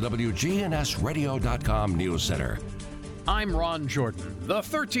update from the WGNSradio.com News Center. I'm Ron Jordan. The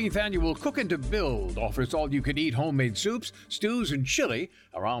 13th annual Cookin' to Build offers all-you-can-eat homemade soups, stews, and chili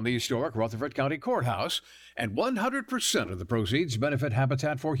around the historic Rutherford County Courthouse, and 100% of the proceeds benefit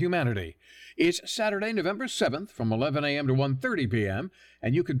Habitat for Humanity. It's Saturday, November 7th from 11 a.m. to 1:30 p.m.,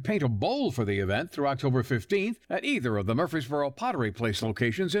 and you can paint a bowl for the event through October 15th at either of the Murfreesboro Pottery Place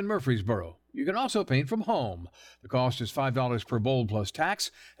locations in Murfreesboro. You can also paint from home. The cost is $5 per bowl plus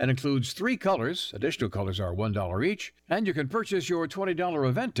tax and includes 3 colors. Additional colors are $1 each, and you can purchase your $20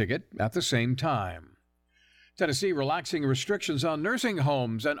 event ticket at the same time. Tennessee relaxing restrictions on nursing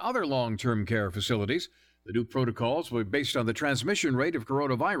homes and other long-term care facilities. The new protocols will be based on the transmission rate of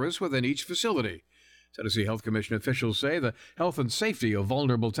coronavirus within each facility. Tennessee Health Commission officials say the health and safety of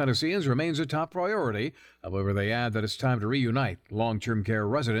vulnerable Tennesseans remains a top priority. However, they add that it's time to reunite long-term care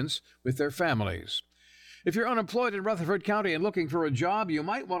residents with their families. If you're unemployed in Rutherford County and looking for a job, you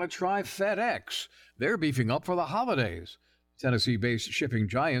might want to try FedEx. They're beefing up for the holidays. Tennessee-based shipping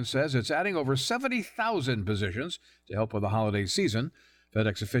giant says it's adding over 70,000 positions to help with the holiday season.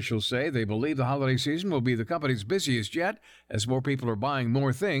 FedEx officials say they believe the holiday season will be the company's busiest yet, as more people are buying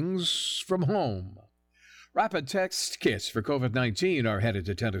more things from home. Rapid test kits for COVID-19 are headed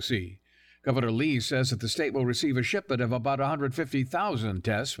to Tennessee. Governor Lee says that the state will receive a shipment of about 150,000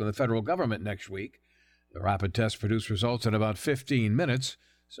 tests from the federal government next week. The rapid tests produce results in about 15 minutes.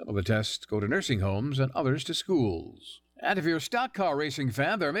 Some of the tests go to nursing homes and others to schools. And if you're a stock car racing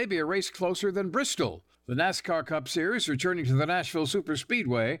fan, there may be a race closer than Bristol. The NASCAR Cup Series returning to the Nashville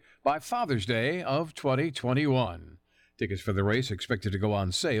Superspeedway by Father's Day of 2021. Tickets for the race expected to go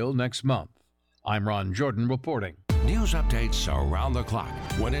on sale next month. I'm Ron Jordan reporting. News updates around the clock,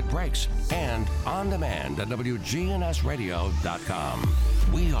 when it breaks, and on demand at WGNSradio.com.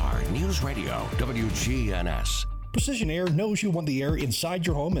 We are News Radio WGNS. Precision Air knows you want the air inside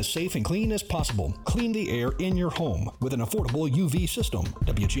your home as safe and clean as possible. Clean the air in your home with an affordable UV system.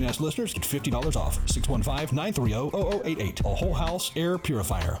 WGNS listeners get $50 off. 615-930-0088. A whole house air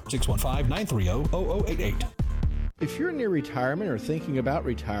purifier. 615-930-0088. If you're near retirement or thinking about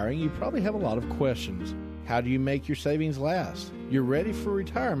retiring, you probably have a lot of questions. How do you make your savings last? You're ready for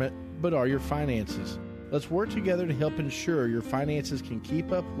retirement, but are your finances? Let's work together to help ensure your finances can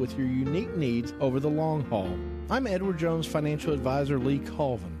keep up with your unique needs over the long haul. I'm Edward Jones financial advisor Lee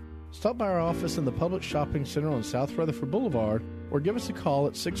Colvin. Stop by our office in the Public Shopping Center on South Rutherford Boulevard or give us a call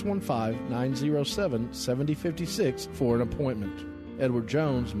at 615-907-7056 for an appointment. Edward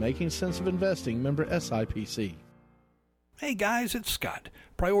Jones, Making Sense of Investing, member SIPC. Hey guys, it's Scott.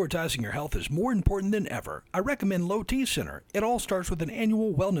 Prioritizing your health is more important than ever. I recommend Low T Center. It all starts with an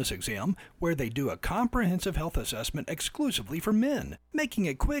annual wellness exam where they do a comprehensive health assessment exclusively for men, making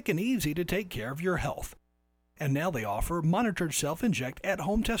it quick and easy to take care of your health. And now they offer monitored self-inject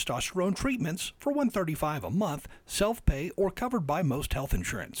at-home testosterone treatments for $135 a month, self-pay, or covered by most health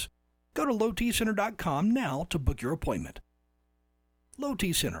insurance. Go to lowtcenter.com now to book your appointment. Low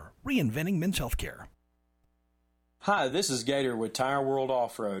T Center, reinventing men's healthcare. Hi, this is Gator with Tire World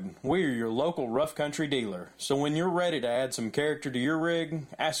Off-Road. We are your local rough country dealer. So when you're ready to add some character to your rig,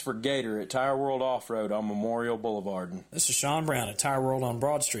 ask for Gator at Tire World Off-Road on Memorial Boulevard. This is Sean Brown at Tire World on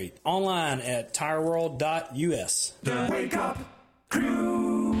Broad Street. Online at tireworld.us. The Wake Up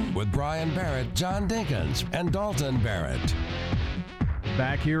Crew with Brian Barrett, John Dinkins, and Dalton Barrett.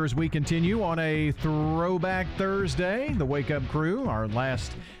 Back here as we continue on a Throwback Thursday, the Wake Up Crew, our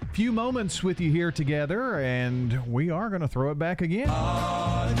last few moments with you here together, and we are going to throw it back again.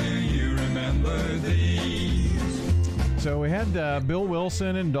 Do you remember these? So we had Bill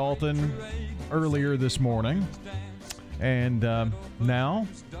Wilson and Dalton earlier this morning, and now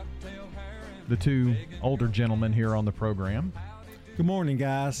the two older gentlemen here on the program. Good morning,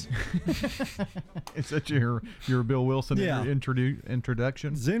 guys. Is that your Bill Wilson Yeah.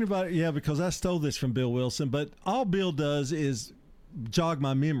 introduction? Does anybody? Yeah, because I stole this from Bill Wilson, but all Bill does is jog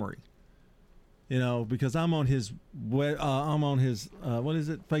my memory. You know, because I'm on his what is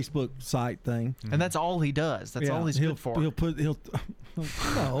it, Facebook site thing, And that's all he does. That's all he's good for. He'll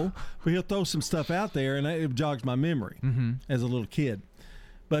no, but he'll throw some stuff out there, and it jogs my memory as a little kid.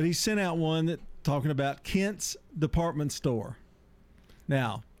 But he sent out one that talking about Kent's Department Store.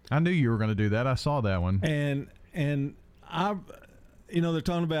 Now, I knew you were going to do that. I saw that one. And I, they're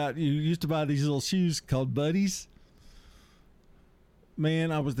talking about you used to buy these little shoes called Buddies.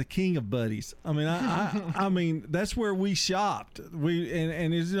 Man, I was the king of Buddies. I mean, I mean, that's where we shopped.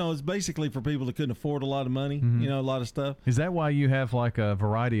 It's basically for people that couldn't afford a lot of money. A lot of stuff. Is that why you have like a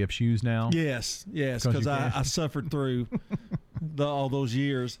variety of shoes now? Yes, because I suffered through all those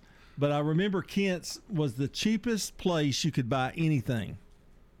years. But I remember Kent's was the cheapest place you could buy anything.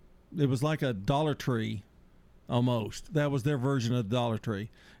 It was like a Dollar Tree, almost. That was their version of the Dollar Tree.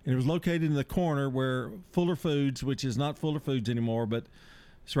 And it was located in the corner where Fuller Foods, which is not Fuller Foods anymore, but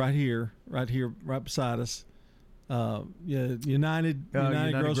it's right beside us. United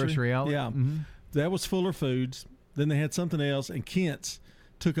Grocery Outlet. Yeah, that was Fuller Foods. Then they had something else, and Kent's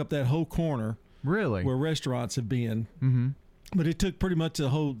took up that whole corner. Really? Where restaurants have been. Mm-hmm. But it took pretty much the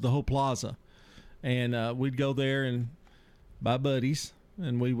whole plaza, and we'd go there and buy Buddies,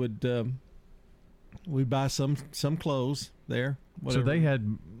 and we would we'd buy some clothes there. Whatever. So they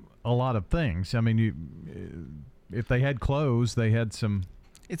had a lot of things. I mean, if they had clothes, they had some.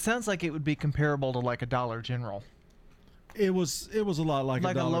 It sounds like it would be comparable to like a Dollar General. It was a lot like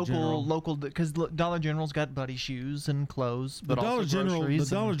a Dollar General. local, because Dollar General's got Buddy shoes and clothes, but also groceries.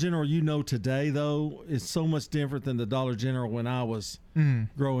 The Dollar General today though is so much different than the Dollar General when I was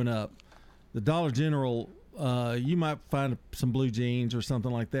growing up. The Dollar General, you might find some blue jeans or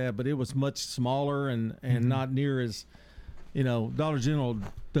something like that, but it was much smaller and not near as, Dollar General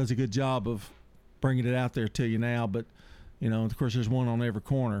does a good job of bringing it out there to you now, but of course there's one on every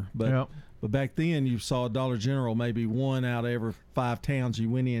corner, but. Yep. But back then, you saw a Dollar General, maybe one out of every 5 towns you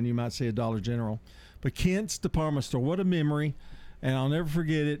went in, you might see a Dollar General. But Kent's Department Store, what a memory, and I'll never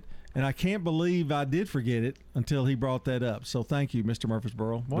forget it. And I can't believe I did forget it until he brought that up. So thank you, Mr.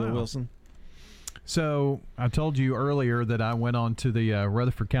 Murfreesboro, Bill Wilson. So I told you earlier that I went on to the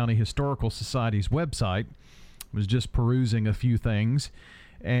Rutherford County Historical Society's website, was just perusing a few things,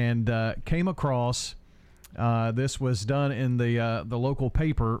 and came across... this was done in the local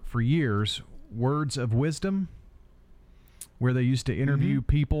paper for years, Words of Wisdom, where they used to interview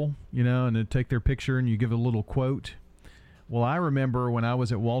people, and they'd take their picture and you give a little quote. Well, I remember when I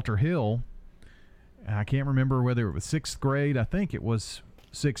was at Walter Hill, I can't remember whether it was 6th grade. I think it was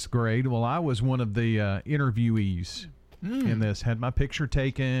 6th grade. Well, I was one of the interviewees in this, had my picture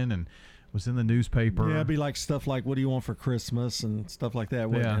taken and was in the newspaper. Yeah, it'd be like stuff like, what do you want for Christmas and stuff like that,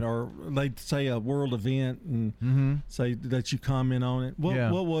 wouldn't it? Or they'd say a world event and say that you comment on it.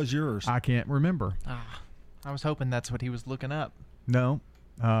 What was yours? I can't remember. I was hoping that's what he was looking up. No.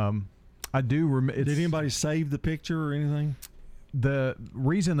 I do remember. Did anybody save the picture or anything? The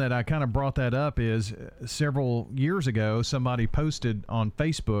reason that I kind of brought that up is several years ago, somebody posted on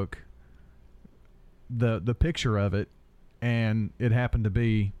Facebook the picture of it, and it happened to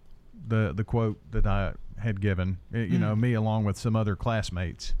be the quote that I had given, me along with some other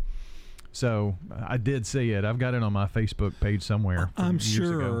classmates. So I did see it. I've got it on my Facebook page somewhere. I'm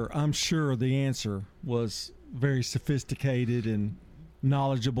sure the answer was very sophisticated and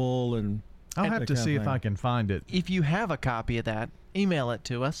knowledgeable, and I'll have to see if I can find it. If you have a copy of that, email it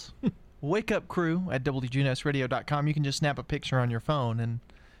to us. wakeupcrew@wgnsradio.com. You can just snap a picture on your phone and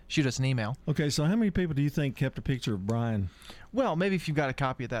shoot us an email. Okay, so how many people do you think kept a picture of Brian? Well, maybe if you've got a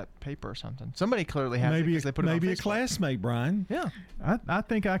copy of that paper or something. Somebody clearly has it because they put it on maybe a Facebook. classmate, Brian. Yeah. I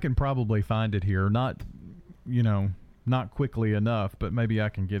think I can probably find it here. Not quickly enough, but maybe I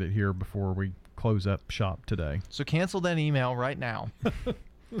can get it here before we close up shop today. So cancel that email right now.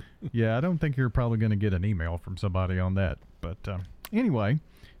 Yeah, I don't think you're probably going to get an email from somebody on that. But anyway,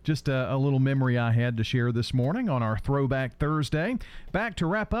 just a little memory I had to share this morning on our Throwback Thursday. Back to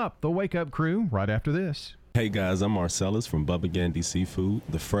wrap up the Wake Up Crew right after this. Hey guys, I'm Marcellus from Bubba Gandy Seafood,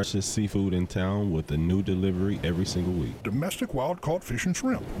 the freshest seafood in town with a new delivery every single week. Domestic wild-caught fish and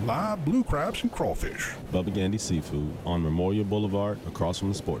shrimp, live blue crabs and crawfish. Bubba Gandy Seafood on Memorial Boulevard across from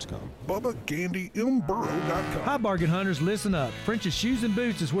the Sports Com. BubbaGandyMboro.com. Hi, bargain hunters, listen up. French's Shoes and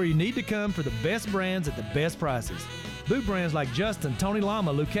Boots is where you need to come for the best brands at the best prices. Boot brands like Justin, Tony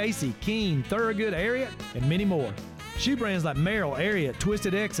Lama, Lucchese, Keen, Thorogood, Ariat, and many more. Shoe brands like Merrill, Ariat,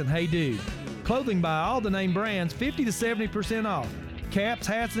 Twisted X, and Hey Dude. Clothing by all the name brands, 50 to 70% off. Caps,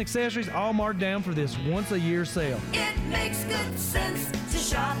 hats, and accessories all marked down for this once-a-year sale. It makes good sense to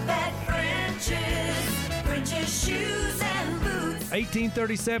shop at French's. French's Shoes and Boots.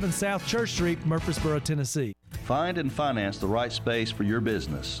 1837 South Church Street, Murfreesboro, Tennessee. Find and finance the right space for your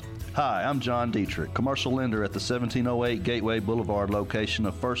business. Hi, I'm John Dietrich, commercial lender at the 1708 Gateway Boulevard location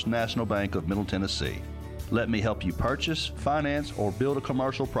of First National Bank of Middle Tennessee. Let me help you purchase, finance, or build a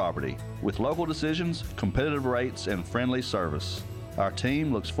commercial property with local decisions, competitive rates, and friendly service. Our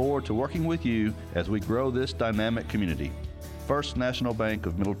team looks forward to working with you as we grow this dynamic community. First National Bank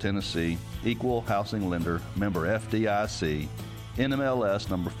of Middle Tennessee, Equal Housing Lender, member FDIC, NMLS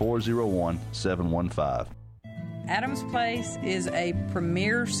number 401715. Adams Place is a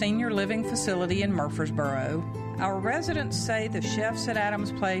premier senior living facility in Murfreesboro. Our residents say the chefs at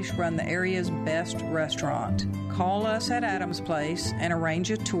Adams Place run the area's best restaurant. Call us at Adams Place and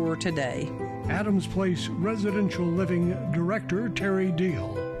arrange a tour today. Adams Place Residential Living Director Terry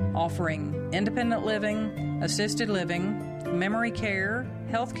Deal. Offering independent living, assisted living, memory care,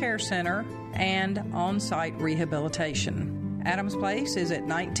 health care center, and on-site rehabilitation. Adams Place is at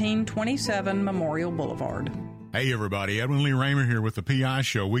 1927 Memorial Boulevard. Hey everybody, Edwin Lee Raymer here with the PI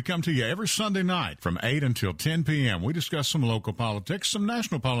Show. We come to you every Sunday night from 8 until 10 p.m. We discuss some local politics, some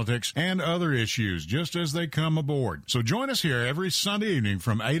national politics, and other issues just as they come aboard. So join us here every Sunday evening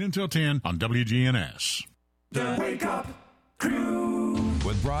from 8 until 10 on WGNS. The Wake Up Crew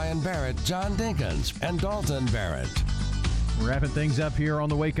with Brian Barrett, John Dinkins, and Dalton Barrett. We're wrapping things up here on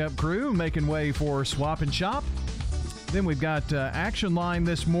the Wake Up Crew, making way for Swap and Shop. Then we've got Action Line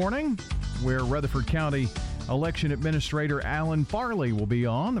this morning, where Rutherford County Election Administrator Alan Farley will be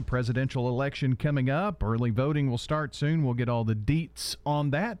on. The presidential election coming up. Early voting will start soon. We'll get all the deets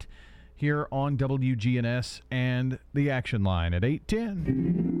on that here on WGNS and the Action Line at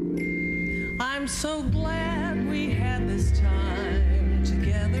 8:10. I'm so glad we had this time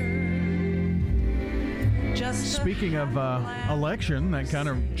together. Speaking of election, that kind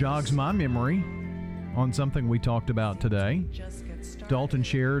of jogs my memory on something we talked about today. Dalton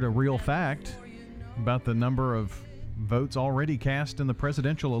shared a real fact about the number of votes already cast in the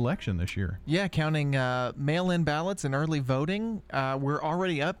presidential election this year. Yeah, counting mail-in ballots and early voting, we're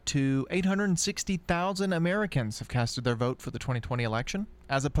already up to 860,000 Americans have casted their vote for the 2020 election,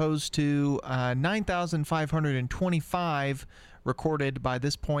 as opposed to 9,525 recorded by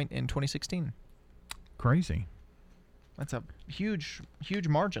this point in 2016. Crazy. That's a huge, huge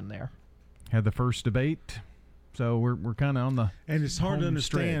margin there. Had the first debate. So we're kind of on the and it's hard to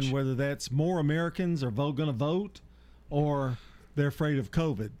understand stretch. whether that's more Americans are going to vote or they're afraid of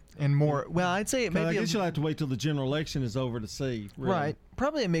COVID. And more, well, I'd say it may I be. guess you'll have to wait till the general election is over to see. Really. Right.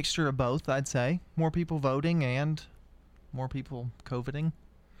 Probably a mixture of both, I'd say. More people voting and more people COVIDing.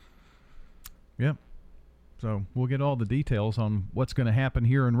 Yep. So we'll get all the details on what's going to happen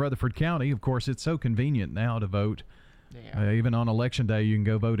here in Rutherford County. Of course, it's so convenient now to vote. Yeah. Even on Election Day, you can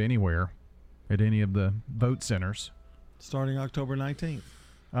go vote anywhere at any of the vote centers. Starting October 19th.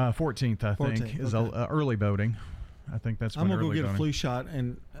 14th, I think, is early voting. I think that's when I'm going to go get voting. a flu shot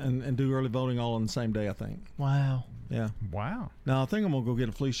and do early voting all on the same day, I think. Wow. Yeah. Wow. No, I think I'm going to go get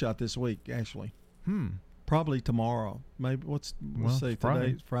a flu shot this week, actually. Probably tomorrow. Maybe, let's say Friday.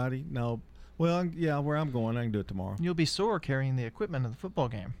 Today's Friday. No. Well, yeah, where I'm going, I can do it tomorrow. You'll be sore carrying the equipment of the football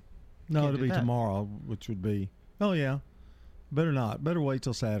game. No, Can't it'll do be that. tomorrow, which would be, oh, yeah. Better not. Better wait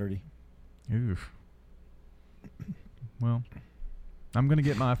till Saturday. Oof. Well, I'm going to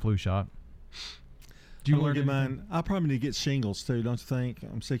get my flu shot. Do you I'm gonna learn get anything? mine? I probably need to get shingles too, don't you think?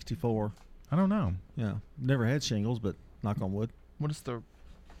 I'm 64. I don't know. Yeah, never had shingles, but knock on wood. What's the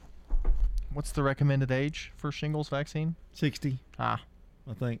recommended age for shingles vaccine? 60. Ah.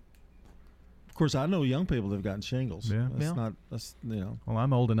 I think. Of course, I know young people that have gotten shingles. Yeah. That's you know. Well,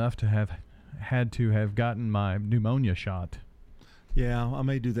 I'm old enough to have had to have gotten my pneumonia shot. Yeah, I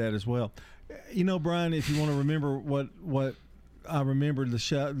may do that as well. You know, Brian, if you want to remember what I remembered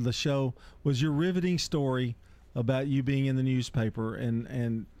the show was your riveting story about you being in the newspaper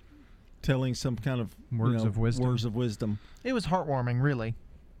and telling some kind of words of wisdom. It was heartwarming, really.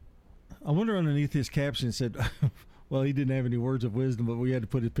 I wonder underneath his caption it said, well, he didn't have any words of wisdom, but we had to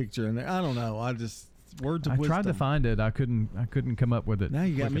put his picture in there. I don't know. Words of wisdom. I tried to find it. I couldn't come up with it. Now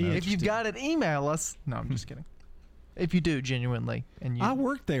you got me. If you've got it, email us. No, I'm just kidding. If you do, genuinely. I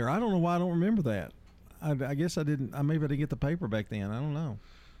worked there. I don't know why I don't remember that. I guess I didn't. Maybe I didn't get the paper back then. I don't know.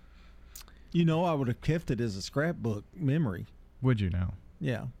 You know, I would have kept it as a scrapbook memory. Would you now?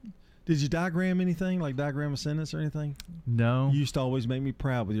 Yeah. Did you diagram anything, like diagram a sentence or anything? No. You used to always make me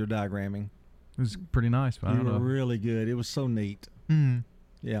proud with your diagramming. It was pretty nice. But I don't know. You were really good. It was so neat. Mm.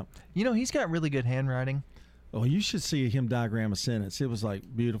 Yeah. You know, he's got really good handwriting. Oh, you should see him diagram a sentence. It was like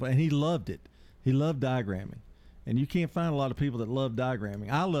beautiful. And he loved it. He loved diagramming. And you can't find a lot of people that love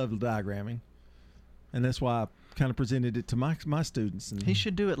diagramming. I love diagramming. And that's why I kind of presented it to my students. And he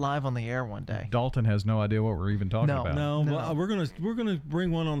should do it live on the air one day. Dalton has no idea what we're even talking about. No. Well, we're gonna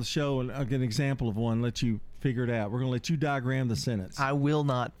bring one on the show and I'll get an example of one. Let you figure it out. We're gonna let you diagram the sentence. I will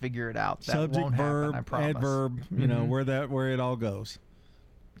not figure it out. That Subject, won't verb, happen, I promise. adverb. You know where it all goes.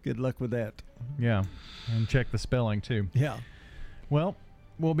 Good luck with that. Yeah, and check the spelling too. Yeah. Well,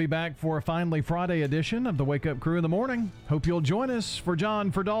 we'll be back for a Finally Friday edition of the Wake Up Crew in the morning. Hope you'll join us. For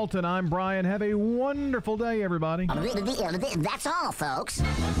John, for Dalton, I'm Brian. Have a wonderful day, everybody. That's all, folks.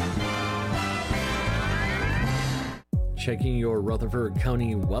 Checking your Rutherford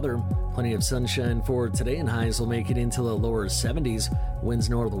County weather. Plenty of sunshine for today, and highs will make it into the lower 70s. Winds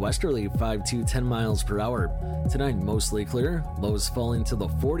northwesterly 5 to 10 miles per hour. Tonight, mostly clear. Lows fall into the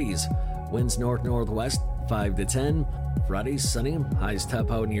 40s. Winds north-northwest 5 to 10. Friday, sunny. Highs top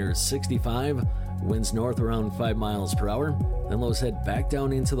out near 65. Winds north around 5 miles per hour. Then lows head back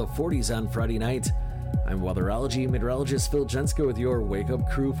down into the 40s on Friday night. I'm weatherology meteorologist Phil Jenska with your Wake Up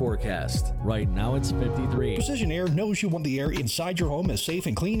Crew forecast. Right now it's 53. Precision Air knows you want the air inside your home as safe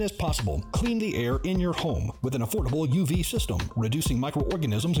and clean as possible. Clean the air in your home with an affordable UV system, reducing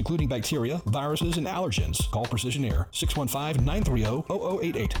microorganisms including bacteria, viruses, and allergens. Call Precision Air,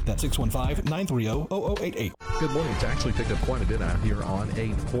 615-930-0088. That's 615-930-0088. Good morning. It's actually picked up quite a bit out here on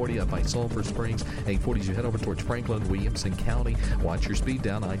 840 up by Sulphur Springs. 840 as you head over towards Franklin, Williamson County. Watch your speed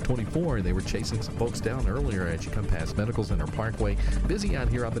down I-24. They were chasing some folks down earlier as you come past Medical Center Parkway. Busy out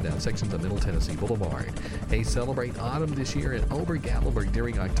here up and down sections of Middle Tennessee Boulevard. Hey, celebrate autumn this year at Ober-Gatlinburg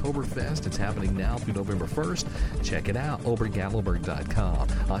during Oktoberfest. It's happening now through November 1st. Check it out, obergatlinburg.com.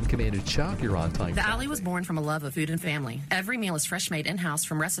 I'm Commander Chuck. You're on time. The Alley was born from a love of food and family. Every meal is fresh made in-house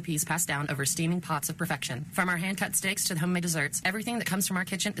from recipes passed down over steaming pots of perfection. From our hand-cut steaks to the homemade desserts, everything that comes from our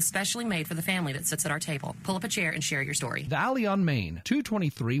kitchen is specially made for the family that sits at our table. Pull up a chair and share your story. The Alley on Main,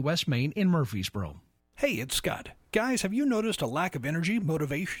 223 West Main in Murfreesboro. Hey, it's Scott. Guys, have you noticed a lack of energy,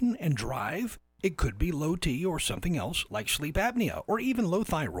 motivation, and drive? It could be low T or something else like sleep apnea or even low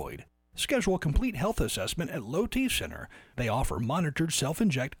thyroid. Schedule a complete health assessment at Low T Center. They offer monitored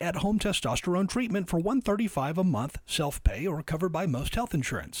self-inject at-home testosterone treatment for $135 a month, self-pay, or covered by most health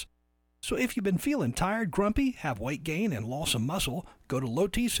insurance. So if you've been feeling tired, grumpy, have weight gain, and loss of muscle, go to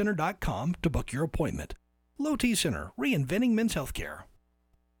lowtcenter.com to book your appointment. Low T Center, reinventing men's healthcare.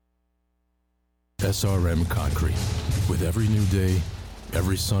 SRM Concrete. With every new day,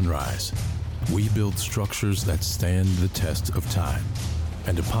 every sunrise, we build structures that stand the test of time.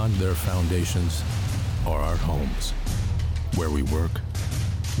 And upon their foundations are our homes, where we work,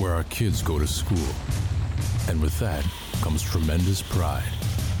 where our kids go to school. And with that comes tremendous pride.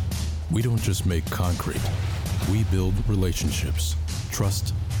 We don't just make concrete. We build relationships,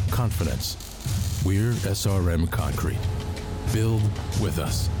 trust, confidence. We're SRM Concrete. Build with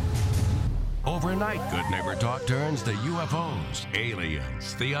us. Overnight, Good Neighbor Talk turns to UFOs,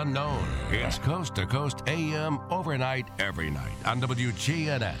 aliens, the unknown. It's Coast to Coast AM overnight every night on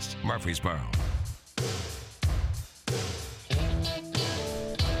WGNS Murfreesboro.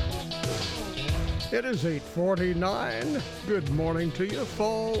 It is 8:49. Good morning to you.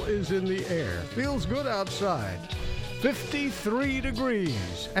 Fall is in the air. Feels good outside. 53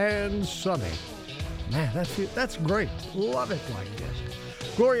 degrees and sunny. Man, that's great. Love it like this.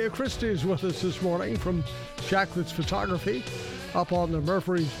 Gloria Christie is with us this morning from Shacklett's Photography up on the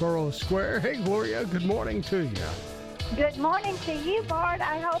Murfreesboro Square. Hey, Gloria, good morning to you. Good morning to you, Bart.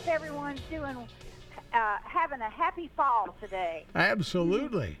 I hope everyone's having a happy fall today.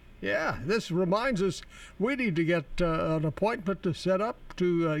 Absolutely. Yeah, this reminds us we need to get an appointment to set up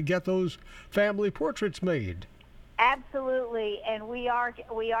to get those family portraits made. Absolutely, and we are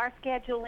scheduling